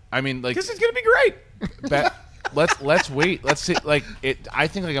 Why? I mean, like, because it's going to be great. Let's wait. Let's see. Like I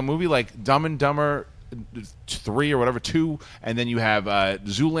think like a movie like Dumb and Dumber 3 or whatever 2, and then you have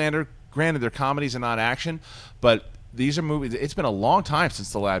Zoolander. Granted, they're comedies and not action, but these are movies. It's been a long time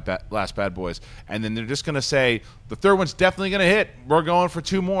since the last Bad Boys, and then they're just going to say the third one's definitely going to hit. We're going for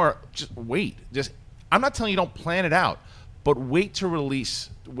 2 more. Just wait. I'm not telling you don't plan it out, but wait to release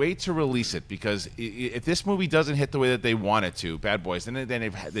it, because if this movie doesn't hit the way that they want it to, Bad Boys, then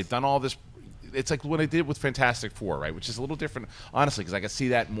they've done all this. It's like what I did with Fantastic Four, right? Which is a little different, honestly, because I could see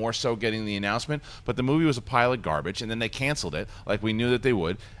that more so getting the announcement. But the movie was a pile of garbage, and then they canceled it like we knew that they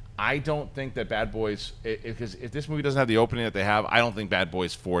would. I don't think that Bad Boys, because if this movie doesn't have the opening that they have, I don't think Bad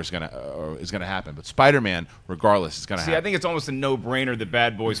Boys 4 is gonna happen. But Spider-Man, regardless, is gonna happen. I think it's almost a no-brainer that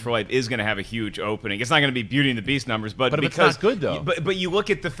Bad Boys for Life is gonna have a huge opening. It's not gonna be Beauty and the Beast numbers, but because it's not good though. But you look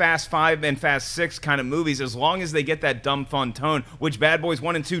at the Fast 5 and Fast 6 kind of movies, as long as they get that dumb fun tone, which Bad Boys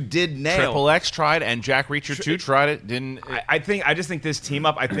 1 and 2 did nail. Triple X tried, and Jack Reacher 2 tried it. Didn't. I just think this team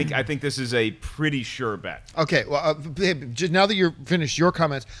up. I think this is a pretty sure bet. Okay, well, now that you're finished your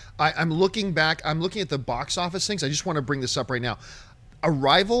comments, I'm looking back. I'm looking at the box office things. I just want to bring this up right now.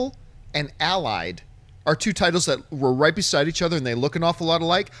 Arrival and Allied are 2 titles that were right beside each other, and they look an awful lot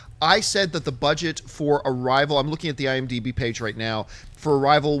alike. I said that the budget for Arrival, I'm looking at the IMDb page right now, for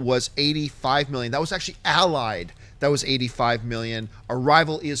Arrival was $85 million. That was actually Allied. That was $85 million.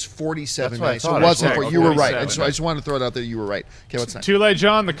 Arrival is $47 million. So it wasn't, but you were right. I just wanted to throw it out there. You were right. Okay, what's next? Too late,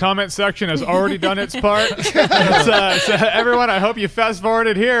 John. The comment section has already done its part. So everyone, I hope you fast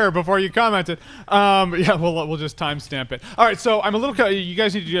forwarded here before you commented. Yeah, we'll just timestamp it. All right, so I'm a little. You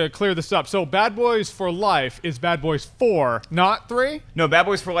guys need to clear this up. So Bad Boys for Life is Bad Boys 4, not 3. No, Bad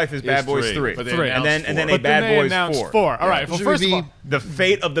Boys for Life is Bad Boys 3. And then a Bad Boys 4. All right. Well, first of all, the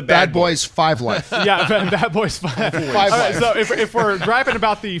fate of the Bad Boys 5 Life. Yeah, Bad Boys 5. All right, so if we're griping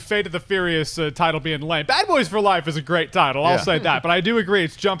about the Fate of the Furious title being lame, Bad Boys for Life is a great title. I'll say that. But I do agree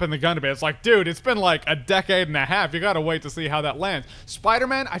it's jumping the gun a bit. It's like, dude, it's been like a decade and a half. You got to wait to see how that lands.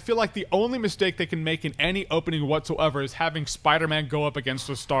 Spider-Man, I feel like the only mistake they can make in any opening whatsoever is having Spider-Man go up against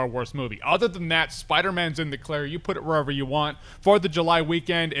a Star Wars movie. Other than that, Spider-Man's in the clear. You put it wherever you want. 4th of July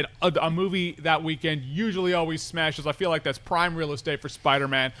weekend, a movie that weekend usually always smashes. I feel like that's prime real estate for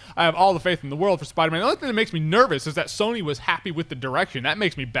Spider-Man. I have all the faith in the world for Spider-Man. The only thing that makes me nervous this is that Sony was happy with the direction. That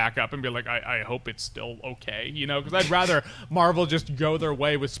makes me back up and be like, I hope it's still okay, you know, because I'd rather Marvel just go their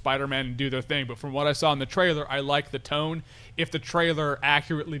way with Spider-Man and do their thing. But from what I saw in the trailer, I like the tone. If the trailer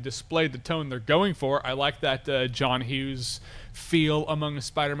accurately displayed the tone they're going for, I like that John Hughes feel among the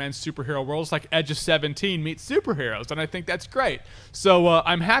Spider-Man superhero worlds, like Edge of 17 meets superheroes, and I think that's great. So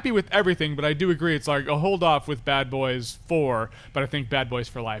I'm happy with everything, but I do agree it's like a hold off with Bad Boys 4, but I think Bad Boys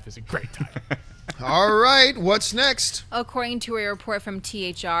for Life is a great title. All right, what's next? According to a report from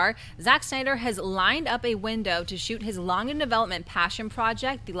THR, Zack Snyder has lined up a window to shoot his long-in-development passion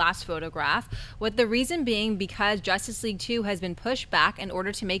project, The Last Photograph, with the reason being because Justice League 2 has been pushed back in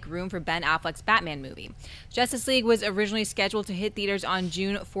order to make room for Ben Affleck's Batman movie. Justice League was originally scheduled to hit theaters on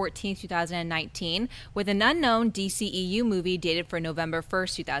June 14, 2019, with an unknown DCEU movie dated for November 1,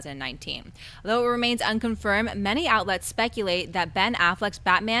 2019. Though it remains unconfirmed, many outlets speculate that Ben Affleck's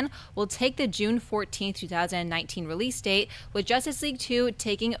Batman will take the June 14, 2019 release date, with Justice League 2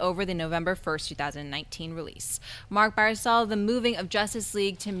 taking over the November 1st, 2019 release. Mark Barsall, the moving of Justice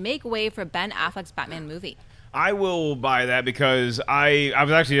League to make way for Ben Affleck's Batman movie. I will buy that because I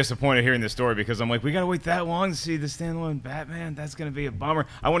was actually disappointed hearing this story because I'm like, we got to wait that long to see the standalone Batman? That's going to be a bummer.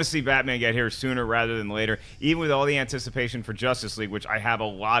 I want to see Batman get here sooner rather than later, even with all the anticipation for Justice League, which I have a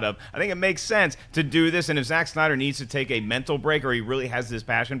lot of. I think it makes sense to do this, and if Zack Snyder needs to take a mental break or he really has this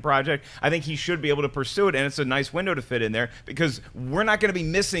passion project, I think he should be able to pursue it, and it's a nice window to fit in there because we're not going to be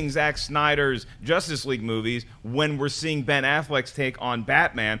missing Zack Snyder's Justice League movies when we're seeing Ben Affleck's take on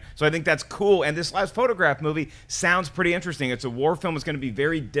Batman, so I think that's cool, and this Last Photograph movie sounds pretty interesting. It's a war film. It's going to be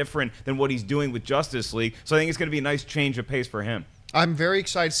very different than what he's doing with Justice League, so I think it's going to be a nice change of pace for him. I'm very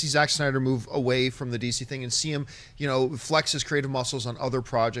excited to see Zack Snyder move away from the DC thing and see him, you know, flex his creative muscles on other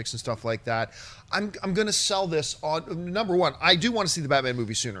projects and stuff like that. I'm going to sell this on, number one, I do want to see the Batman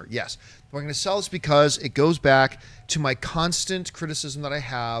movie sooner, yes. But I'm going to sell this because it goes back to my constant criticism that I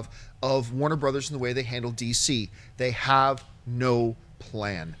have of Warner Brothers and the way they handle DC. They have no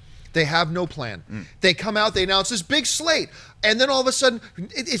plan. They have no plan. They come out, they announce this big slate, and then all of a sudden,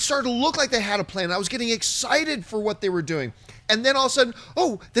 it started to look like they had a plan. I was getting excited for what they were doing. And then all of a sudden,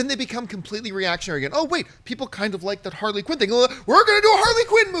 then they become completely reactionary again. Oh, wait, people kind of like that Harley Quinn thing. We're going to do a Harley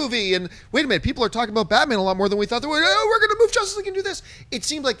Quinn movie. And wait a minute, people are talking about Batman a lot more than we thought they would. Oh, we're going to move Justice League and do this. It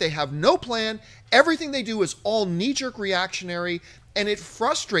seems like they have no plan. Everything they do is all knee-jerk reactionary, and it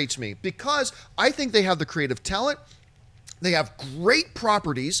frustrates me because I think they have the creative talent. They have great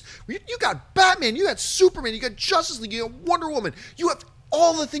properties. You got Batman, you got Superman, you got Justice League, you got Wonder Woman. You have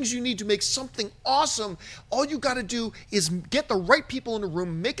all the things you need to make something awesome. All you got to do is get the right people in the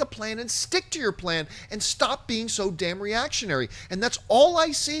room, make a plan, and stick to your plan, and stop being so damn reactionary. And that's all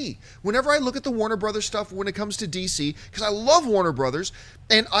I see whenever I look at the Warner Brothers stuff when it comes to DC, because I love Warner Brothers,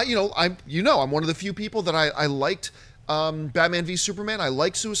 and I'm one of the few people that I liked. Batman v Superman. I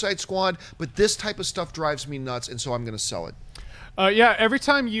like Suicide Squad, but this type of stuff drives me nuts, and so I'm going to sell it. Yeah, every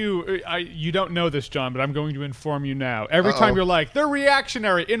time you don't know this, John, but I'm going to inform you now. Every time you're like, they're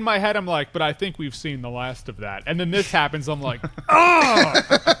reactionary, in my head I'm like, but I think we've seen the last of that. And then this happens, I'm like, oh,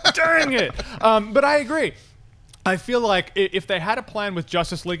 dang it. But I agree. I feel like if they had a plan with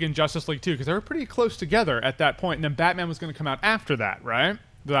Justice League and Justice League 2, because they were pretty close together at that point, and then Batman was going to come out after that, right?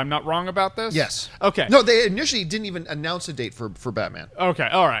 That I'm not wrong about this? Yes. Okay. No, they initially didn't even announce a date for Batman. Okay,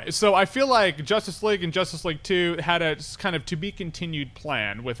 all right. So I feel like Justice League and Justice League 2 had a kind of to-be-continued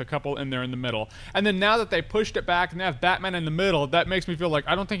plan with a couple in there in the middle. And then now that they pushed it back and they have Batman in the middle, that makes me feel like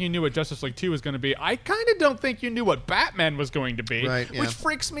I don't think you knew what Justice League 2 was going to be. I kind of don't think you knew what Batman was going to be, right, yeah. Which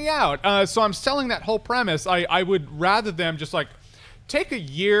freaks me out. So I'm selling that whole premise. I would rather them just like, take a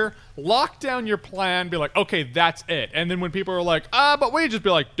year, lock down your plan, be like, okay, that's it. And then when people are like, but we just be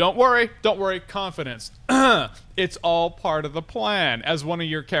like, don't worry, confidence. It's all part of the plan, as one of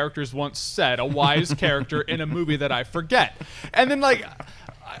your characters once said, a wise character in a movie that I forget. And then, like,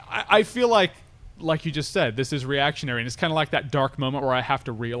 I feel like you just said, this is reactionary, and it's kind of like that dark moment where I have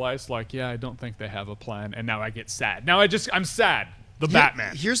to realize, like, yeah, I don't think they have a plan, and now I get sad. Now I'm sad.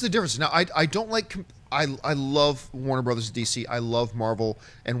 Batman. Here's the difference. Now, I don't like... I love Warner Brothers and DC. I love Marvel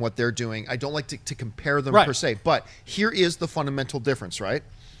and what they're doing. I don't like to compare them per se. But here is the fundamental difference, right?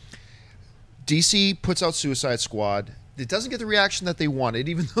 DC puts out Suicide Squad. It doesn't get the reaction that they wanted,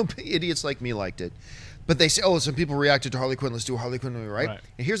 even though idiots like me liked it. But they say, some people reacted to Harley Quinn. Let's do a Harley Quinn movie, right?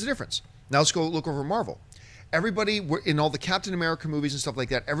 And here's the difference. Now let's go look over Marvel. Everybody, in all the Captain America movies and stuff like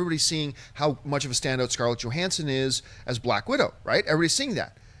that, everybody's seeing how much of a standout Scarlett Johansson is as Black Widow, right? Everybody's seeing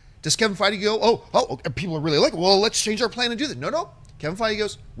that. Does Kevin Feige go, people are really like, well, let's change our plan and do that? No. Kevin Feige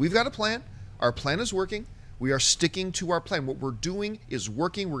goes, we've got a plan. Our plan is working. We are sticking to our plan. What we're doing is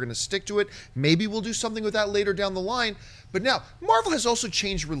working. We're going to stick to it. Maybe we'll do something with that later down the line. But now, Marvel has also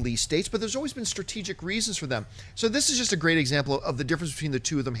changed release dates, but there's always been strategic reasons for them. So this is just a great example of the difference between the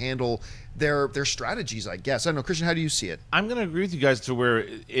two of them handle their strategies, I guess. I don't know, Kristian, how do you see it? I'm going to agree with you guys to where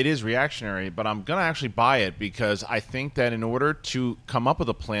it is reactionary, but I'm going to actually buy it because I think that in order to come up with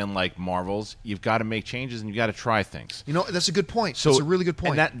a plan like Marvel's, you've got to make changes and you've got to try things. You know, that's a good point. That's a really good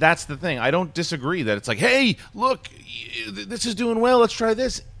point. And that's the thing. I don't disagree that it's like, hey, look, this is doing well. Let's try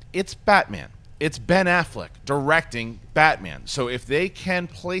this. It's Batman. It's Ben Affleck directing Batman. So if they can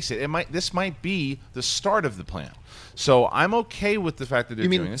place it, this might be the start of the plan. So I'm okay with the fact that they're doing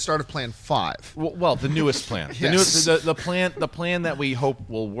this. You mean the start of Plan 5? Well, the newest plan. Yes. the plan that we hope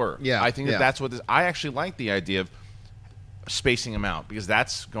will work. Yeah. I think that's what this. I actually like the idea of spacing them out because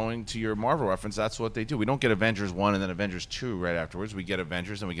that's going to your Marvel reference. That's what they do. We don't get Avengers 1 and then Avengers 2 right afterwards. We get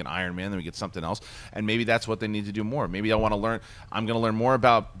Avengers and we get Iron Man, then we get something else. And maybe that's what they need to do more. Maybe I'm going to learn more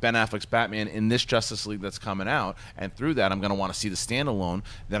about Ben Affleck's Batman in this Justice League that's coming out. And through that, I'm going to want to see the standalone.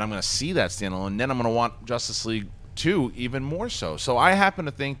 Then I'm going to see that standalone. And then I'm going to want Justice League 2 even more so. So I happen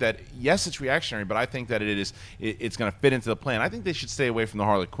to think that yes, it's reactionary, but I think that it's going to fit into the plan. I think they should stay away from the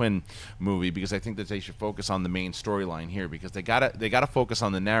Harley Quinn movie because I think that they should focus on the main storyline here because they gotta focus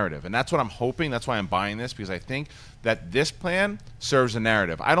on the narrative, and that's what I'm hoping. That's why I'm buying this because I think that this plan serves a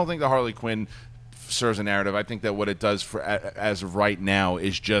narrative. I don't think the Harley Quinn serves a narrative. I think that what it does for as of right now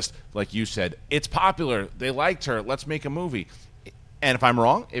is just like you said, it's popular. They liked her. Let's make a movie. And if I'm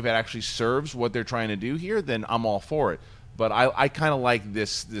wrong, if it actually serves what they're trying to do here, then I'm all for it. But I kind of like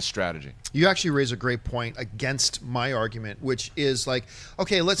this strategy. You actually raise a great point against my argument, which is like,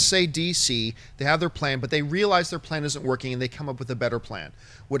 okay, let's say DC, they have their plan, but they realize their plan isn't working and they come up with a better plan.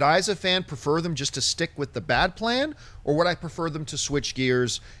 Would I, as a fan, prefer them just to stick with the bad plan, or would I prefer them to switch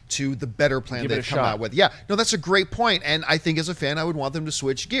gears to the better plan they've come out with? Yeah, no, that's a great point, and I think as a fan, I would want them to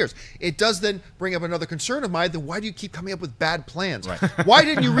switch gears. It does then bring up another concern of mine, then why do you keep coming up with bad plans? Right. Why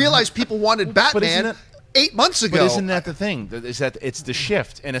didn't you realize people wanted Batman 8 months ago? But isn't that the thing? Is that it's the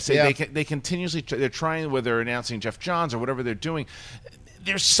shift, and it's they continuously they're trying, whether they're announcing Jeff Johns or whatever they're doing.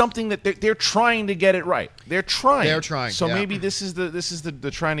 There's something that they're trying to get it right. They're trying. So maybe this is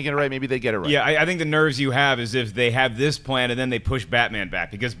the trying to get it right. Maybe they get it right. Yeah, I think the nerves you have is if they have this plan and then they push Batman back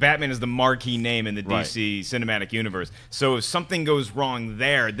because Batman is the marquee name in the DC cinematic universe. So if something goes wrong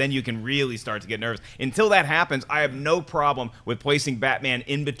there, then you can really start to get nervous. Until that happens, I have no problem with placing Batman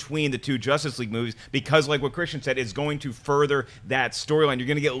in between the two Justice League movies because, like what Kristian said, it's going to further that storyline. You're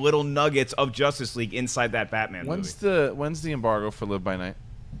going to get little nuggets of Justice League inside that Batman movie. When's the embargo for Live by Night?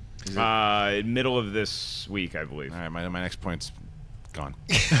 Middle of this week, I believe. All right, my next point's gone.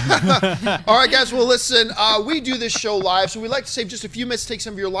 All right, guys. Well, listen, we do this show live, so we'd like to save just a few minutes to take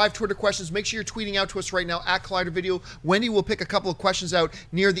some of your live Twitter questions. Make sure you're tweeting out to us right now at Collider Video. Wendy will pick a couple of questions out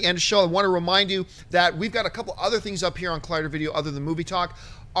near the end of the show. I want to remind you that we've got a couple other things up here on Collider Video other than Movie Talk.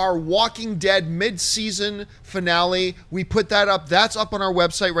 Our Walking Dead mid-season finale, we put that up. That's up on our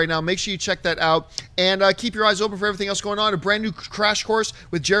website right now. Make sure you check that out. And keep your eyes open for everything else going on. A brand new Crash Course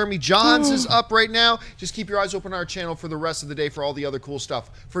with Jeremy Jahns is up right now. Just keep your eyes open on our channel for the rest of the day for all the other cool stuff.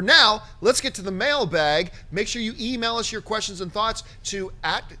 For now, let's get to the mailbag. Make sure you email us your questions and thoughts to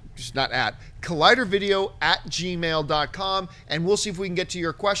collidervideo@gmail.com, and we'll see if we can get to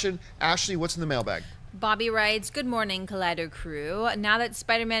your question. Ashley, what's in the mailbag? Bobby writes, "Good morning, Collider crew. Now that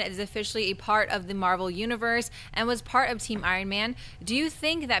Spider-Man is officially a part of the Marvel Universe and was part of Team Iron Man, do you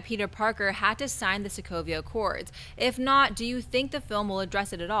think that Peter Parker had to sign the Sokovia Accords? If not, do you think the film will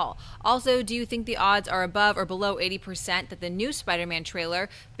address it at all? Also, do you think the odds are above or below 80% that the new Spider-Man trailer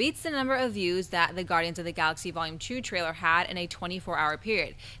beats the number of views that the Guardians of the Galaxy Volume 2 trailer had in a 24-hour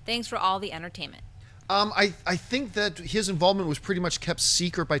period? Thanks for all the entertainment." I think that his involvement was pretty much kept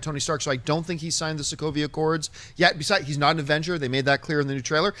secret by Tony Stark, so I don't think he signed the Sokovia Accords. Yet, besides, he's not an Avenger. They made that clear in the new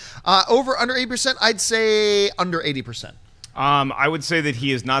trailer. Under 80%? I'd say under 80%. I would say that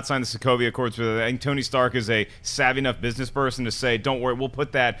he has not signed the Sokovia Accords. I think Tony Stark is a savvy enough business person to say, don't worry, we'll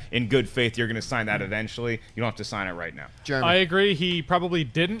put that in good faith. You're going to sign that eventually. You don't have to sign it right now. Jeremy. I agree. He probably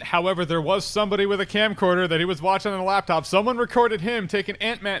didn't. However, there was somebody with a camcorder that he was watching on a laptop. Someone recorded him taking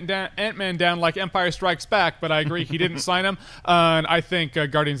Ant-Man down like Empire Strikes Back, but I agree. He didn't sign him. And I think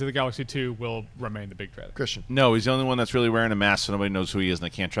Guardians of the Galaxy 2 will remain the big trailer. Kristian. No, he's the only one that's really wearing a mask, so nobody knows who he is, and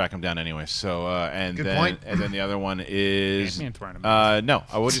they can't track him down anyway. So, Good point. And then the other one is... Ant-Man's wearing a mask. No.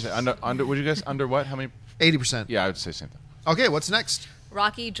 What'd you say? Under what? How many? 80%. Yeah, I would say same thing. Okay, what's next?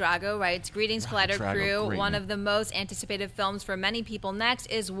 Rocky Drago writes, "Greetings, Collider Drago, crew. great One name. of the most anticipated films for many people next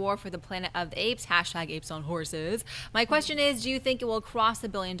is War for the Planet of the Apes, hashtag apes on horses. My question is, do you think it will cross the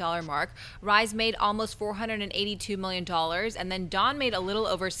 $1 billion mark? Rise made almost $482 million, and then Dawn made a little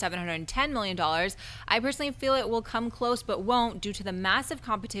over $710 million. I personally feel it will come close but won't due to the massive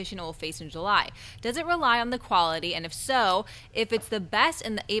competition it will face in July. Does it rely on the quality, and if so, if it's the best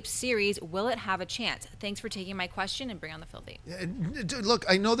in the Apes series, will it have a chance? Thanks for taking my question, and bring on the filthy." Look,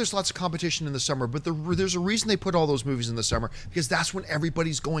 I know there's lots of competition in the summer, but there's a reason they put all those movies in the summer, because that's when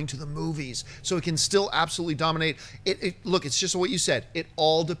everybody's going to the movies, so it can still absolutely dominate. Look, it's just what you said. It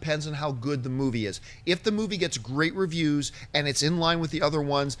all depends on how good the movie is. If the movie gets great reviews and it's in line with the other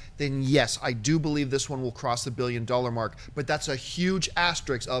ones, then yes, I do believe this one will cross the $1 billion mark. But that's a huge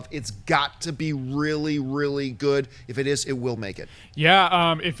asterisk of it's got to be really, really good. If it is, it will make it.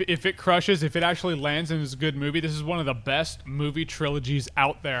 Yeah, if it crushes, if it actually lands and is a good movie, this is one of the best movie trilogies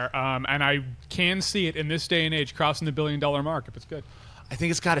out there, and I can see it in this day and age crossing the $1 billion mark if it's good. I think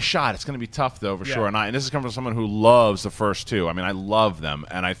it's got a shot. It's going to be tough, though, for Yeah. sure. And this is coming from someone who loves the first two. I mean, I love them.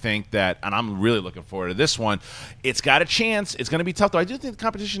 And I think that, and I'm really looking forward to this one. It's got a chance. It's going to be tough, though. I do think the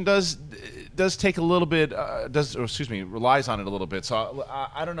competition does take a little bit, relies on it a little bit. So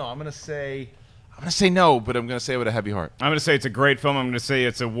I don't know. I'm going to say no, but I'm going to say it with a heavy heart. I'm going to say it's a great film. I'm going to say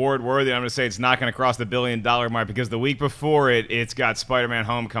it's award worthy. I'm going to say it's not going to cross the $1 billion mark because the week before it's got Spider-Man: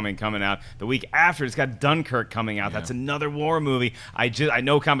 Homecoming coming out. The week after, it's got Dunkirk coming out. Yeah. That's another war movie. I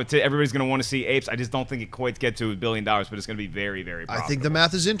know everybody's going to want to see Apes. I just don't think it quite gets to $1 billion, but it's going to be very, very profitable. I think the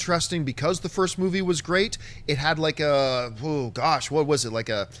math is interesting because the first movie was great. It had like what was it? Like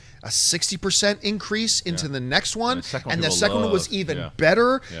a 60% increase into the next one, And the second one the second one was loved. even Yeah.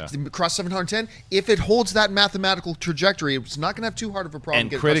 better. Yeah. Across 710. If it holds that mathematical trajectory, it's not going to have too hard of a problem. And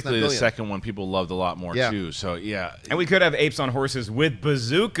getting across that critically, the billion. second one people loved a lot more, Yeah. too. So, yeah. And we could have Apes on horses with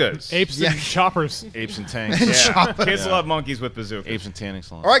bazookas. Apes Yeah. and choppers. Apes and tanks. Yeah. Kids love monkeys with bazookas. Apes and tanning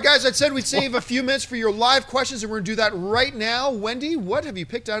salons. All right, guys, I said we'd save a few minutes for your live questions, and we're going to do that right now. Wendy, what have you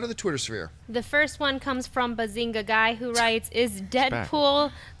picked out of the Twitter sphere? The first one comes from Bazinga Guy, who writes, "Is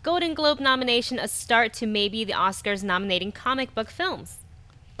Deadpool Golden Globe nomination a start to maybe the Oscars nominating comic book films?"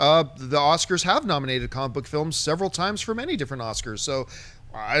 The Oscars have nominated comic book films several times for many different Oscars, so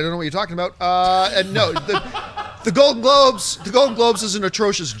I don't know what you're talking about. And no, the Golden Globes is an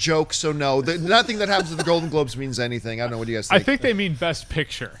atrocious joke, so no, nothing that happens at the Golden Globes means anything. I don't know what you guys I think. think they mean Best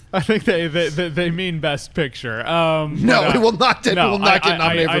Picture. I think they mean Best Picture. No, it will not. It will not get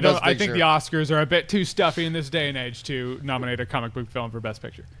nominated for Best Picture. I think the Oscars are a bit too stuffy in this day and age to nominate a comic book film for Best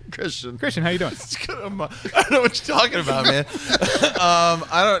Picture. Christian, How you doing? I don't know what you're talking about, man.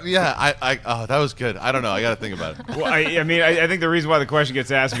 That was good. I don't know. I got to think about it. Well, I think the reason why the question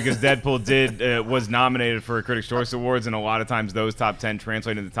gets asked is because Deadpool was nominated for Critics' Choice Awards, and a lot of times those top 10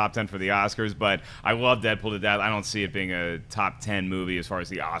 translate into the top 10 for the Oscars. But I love Deadpool to death. I don't see it being a top 10 movie as far as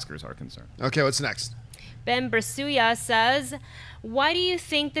the Oscars are concerned. Okay, what's next? Ben Bersuya says, "Why do you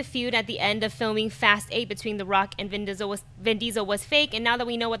think the feud at the end of filming Fast 8 between The Rock and Vin Diesel was fake, and now that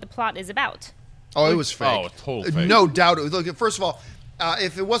we know what the plot is about?" Oh, it was fake. Oh, total fake. No doubt. Look, first of all,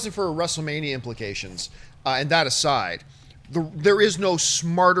 if it wasn't for WrestleMania implications, and that aside, there is no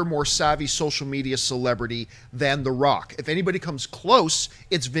smarter, more savvy social media celebrity than The Rock. If anybody comes close,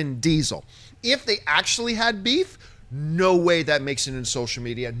 it's Vin Diesel. If they actually had beef, no way that makes it in social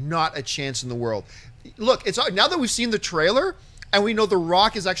media. Not a chance in the world. Look, it's now that we've seen the trailer and we know The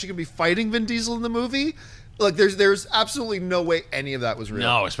Rock is actually going to be fighting Vin Diesel in the movie. Look, there's absolutely no way any of that was real.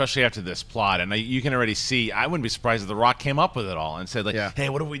 No, especially after this plot. And you can already see, I wouldn't be surprised if The Rock came up with it all and said, hey,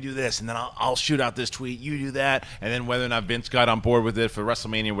 what if we do this? And then I'll shoot out this tweet, you do that. And then whether or not Vince got on board with it for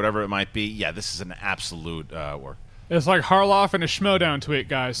WrestleMania, whatever it might be, yeah, this is an absolute work. It's like Harloff and a Schmodown tweet,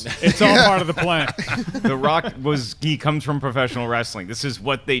 guys. It's all part of the plan. The Rock he comes from professional wrestling. This is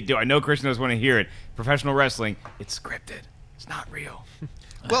what they do. I know Christian doesn't want to hear it. Professional wrestling, it's scripted. It's not real.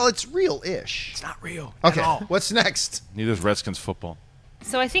 Well, it's real-ish. It's not real. Okay, At all. what's next? Neither is Redskins football.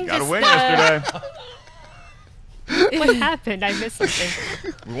 So I think Got a this win yesterday. What happened? I missed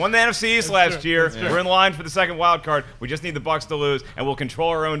something. We won the NFC East last year. We're in line for the second wild card. We just need the Bucs to lose, and we'll control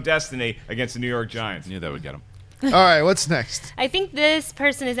our own destiny against the New York Giants. Knew that would get him. All right, what's next? I think this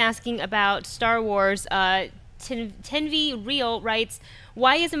person is asking about Star Wars. Tenvi Real writes,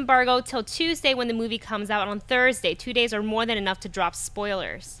 "Why is embargo till Tuesday when the movie comes out on Thursday? 2 days are more than enough to drop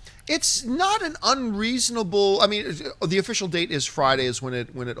spoilers." It's not an unreasonable. I mean, the official date is Friday, is when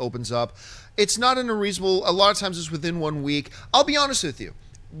it opens up. It's not an unreasonable. A lot of times it's within 1 week. I'll be honest with you.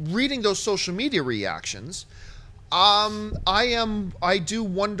 Reading those social media reactions, I do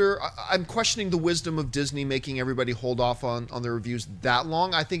wonder. I'm questioning the wisdom of Disney making everybody hold off on the reviews that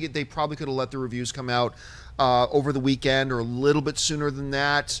long. I think they probably could have let the reviews come out over the weekend or a little bit sooner than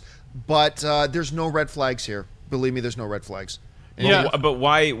that. But there's no red flags here. Believe me, there's no red flags. Yeah. But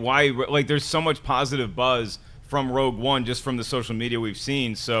why? Like, there's so much positive buzz from Rogue One just from the social media we've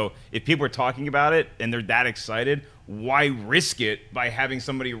seen. So if people are talking about it and they're that excited, why risk it by having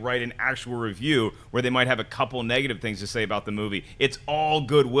somebody write an actual review where they might have a couple negative things to say about the movie? It's all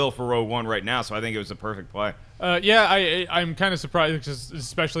goodwill for Rogue One right now, so I think it was a perfect play. I'm kind of surprised, because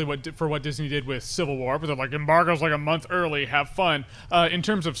especially for what Disney did with Civil War, but they're like, embargo's like a month early, have fun. In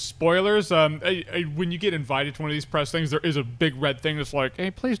terms of spoilers, when you get invited to one of these press things, there is a big red thing that's like,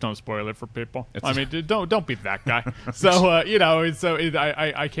 hey, please don't spoil it for people. I mean, don't be that guy. So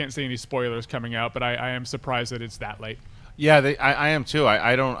I can't see any spoilers coming out, but I am surprised that it's that late. Yeah, I am too.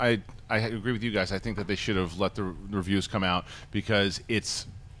 I agree with you guys. I think that they should have let the reviews come out, because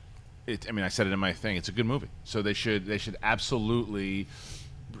I mean, I said it in my thing. It's a good movie, so they should absolutely.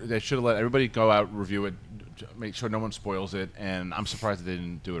 They should have let everybody go out, review it, make sure no one spoils it. And I'm surprised that they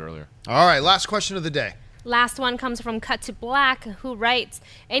didn't do it earlier. All right, last question of the day. Last one comes from Cut to Black, who writes,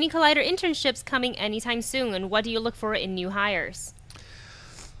 any Collider internships coming anytime soon, and what do you look for in new hires?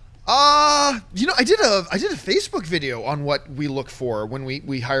 I did a Facebook video on what we look for when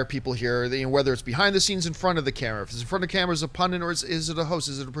we hire people here. Whether it's behind the scenes, in front of the camera. If it's in front of the camera, is it a pundit, or is it a host?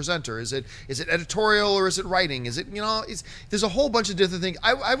 Is it a presenter? Is it editorial, or is it writing? Is it there's a whole bunch of different things.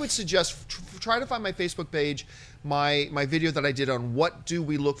 I would suggest try to find my Facebook page. My video that I did on what do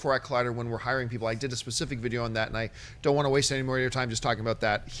we look for at Collider when we're hiring people. I did a specific video on that, and I don't want to waste any more of your time just talking about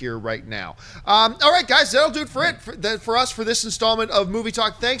that here right now. All right, guys, that'll do it for us for this installment of Movie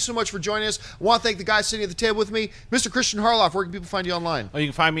Talk. Thanks so much for joining us. I want to thank the guys sitting at the table with me. Mr. Kristian Harloff, where can people find you online? Well, you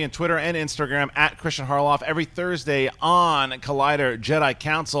can find me on Twitter and Instagram at Kristian Harloff every Thursday on Collider Jedi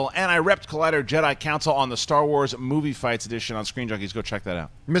Council, and I repped Collider Jedi Council on the Star Wars Movie Fights edition on Screen Junkies. Go check that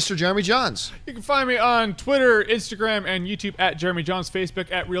out. Mr. Jeremy Jahns. You can find me on Twitter, Instagram, and YouTube at Jeremy Jahns,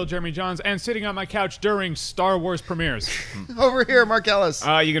 Facebook at Real Jeremy Jahns, and sitting on my couch during Star Wars premieres. Over here, Mark Ellis.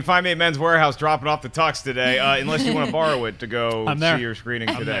 You can find me at Men's Warehouse dropping off the tux today, unless you want to borrow it to go see your screening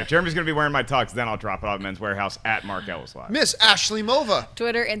today. Jeremy's going to be wearing my tux, then I'll drop it off at Men's Warehouse at Mark Ellis Live. Miss Ashley Mova.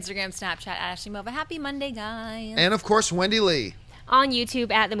 Twitter, Instagram, Snapchat, Ashley Mova. Happy Monday, guys. And, of course, Wendy Lee. On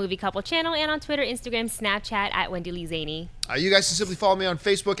YouTube at The Movie Couple Channel, and on Twitter, Instagram, Snapchat at Wendy Lee Zaney. You guys can simply follow me on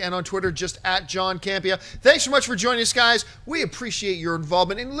Facebook and on Twitter, just at John Campea. Thanks so much for joining us, guys. We appreciate your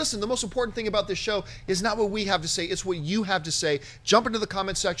involvement. And listen, the most important thing about this show is not what we have to say, it's what you have to say. Jump into the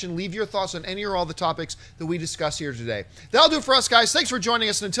comment section, leave your thoughts on any or all the topics that we discuss here today. That'll do it for us, guys. Thanks for joining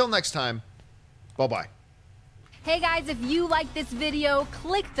us, and until next time, bye-bye. Hey guys, if you like this video,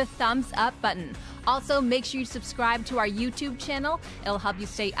 click the thumbs up button. Also, make sure you subscribe to our YouTube channel. It'll help you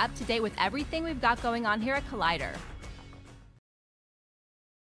stay up to date with everything we've got going on here at Collider.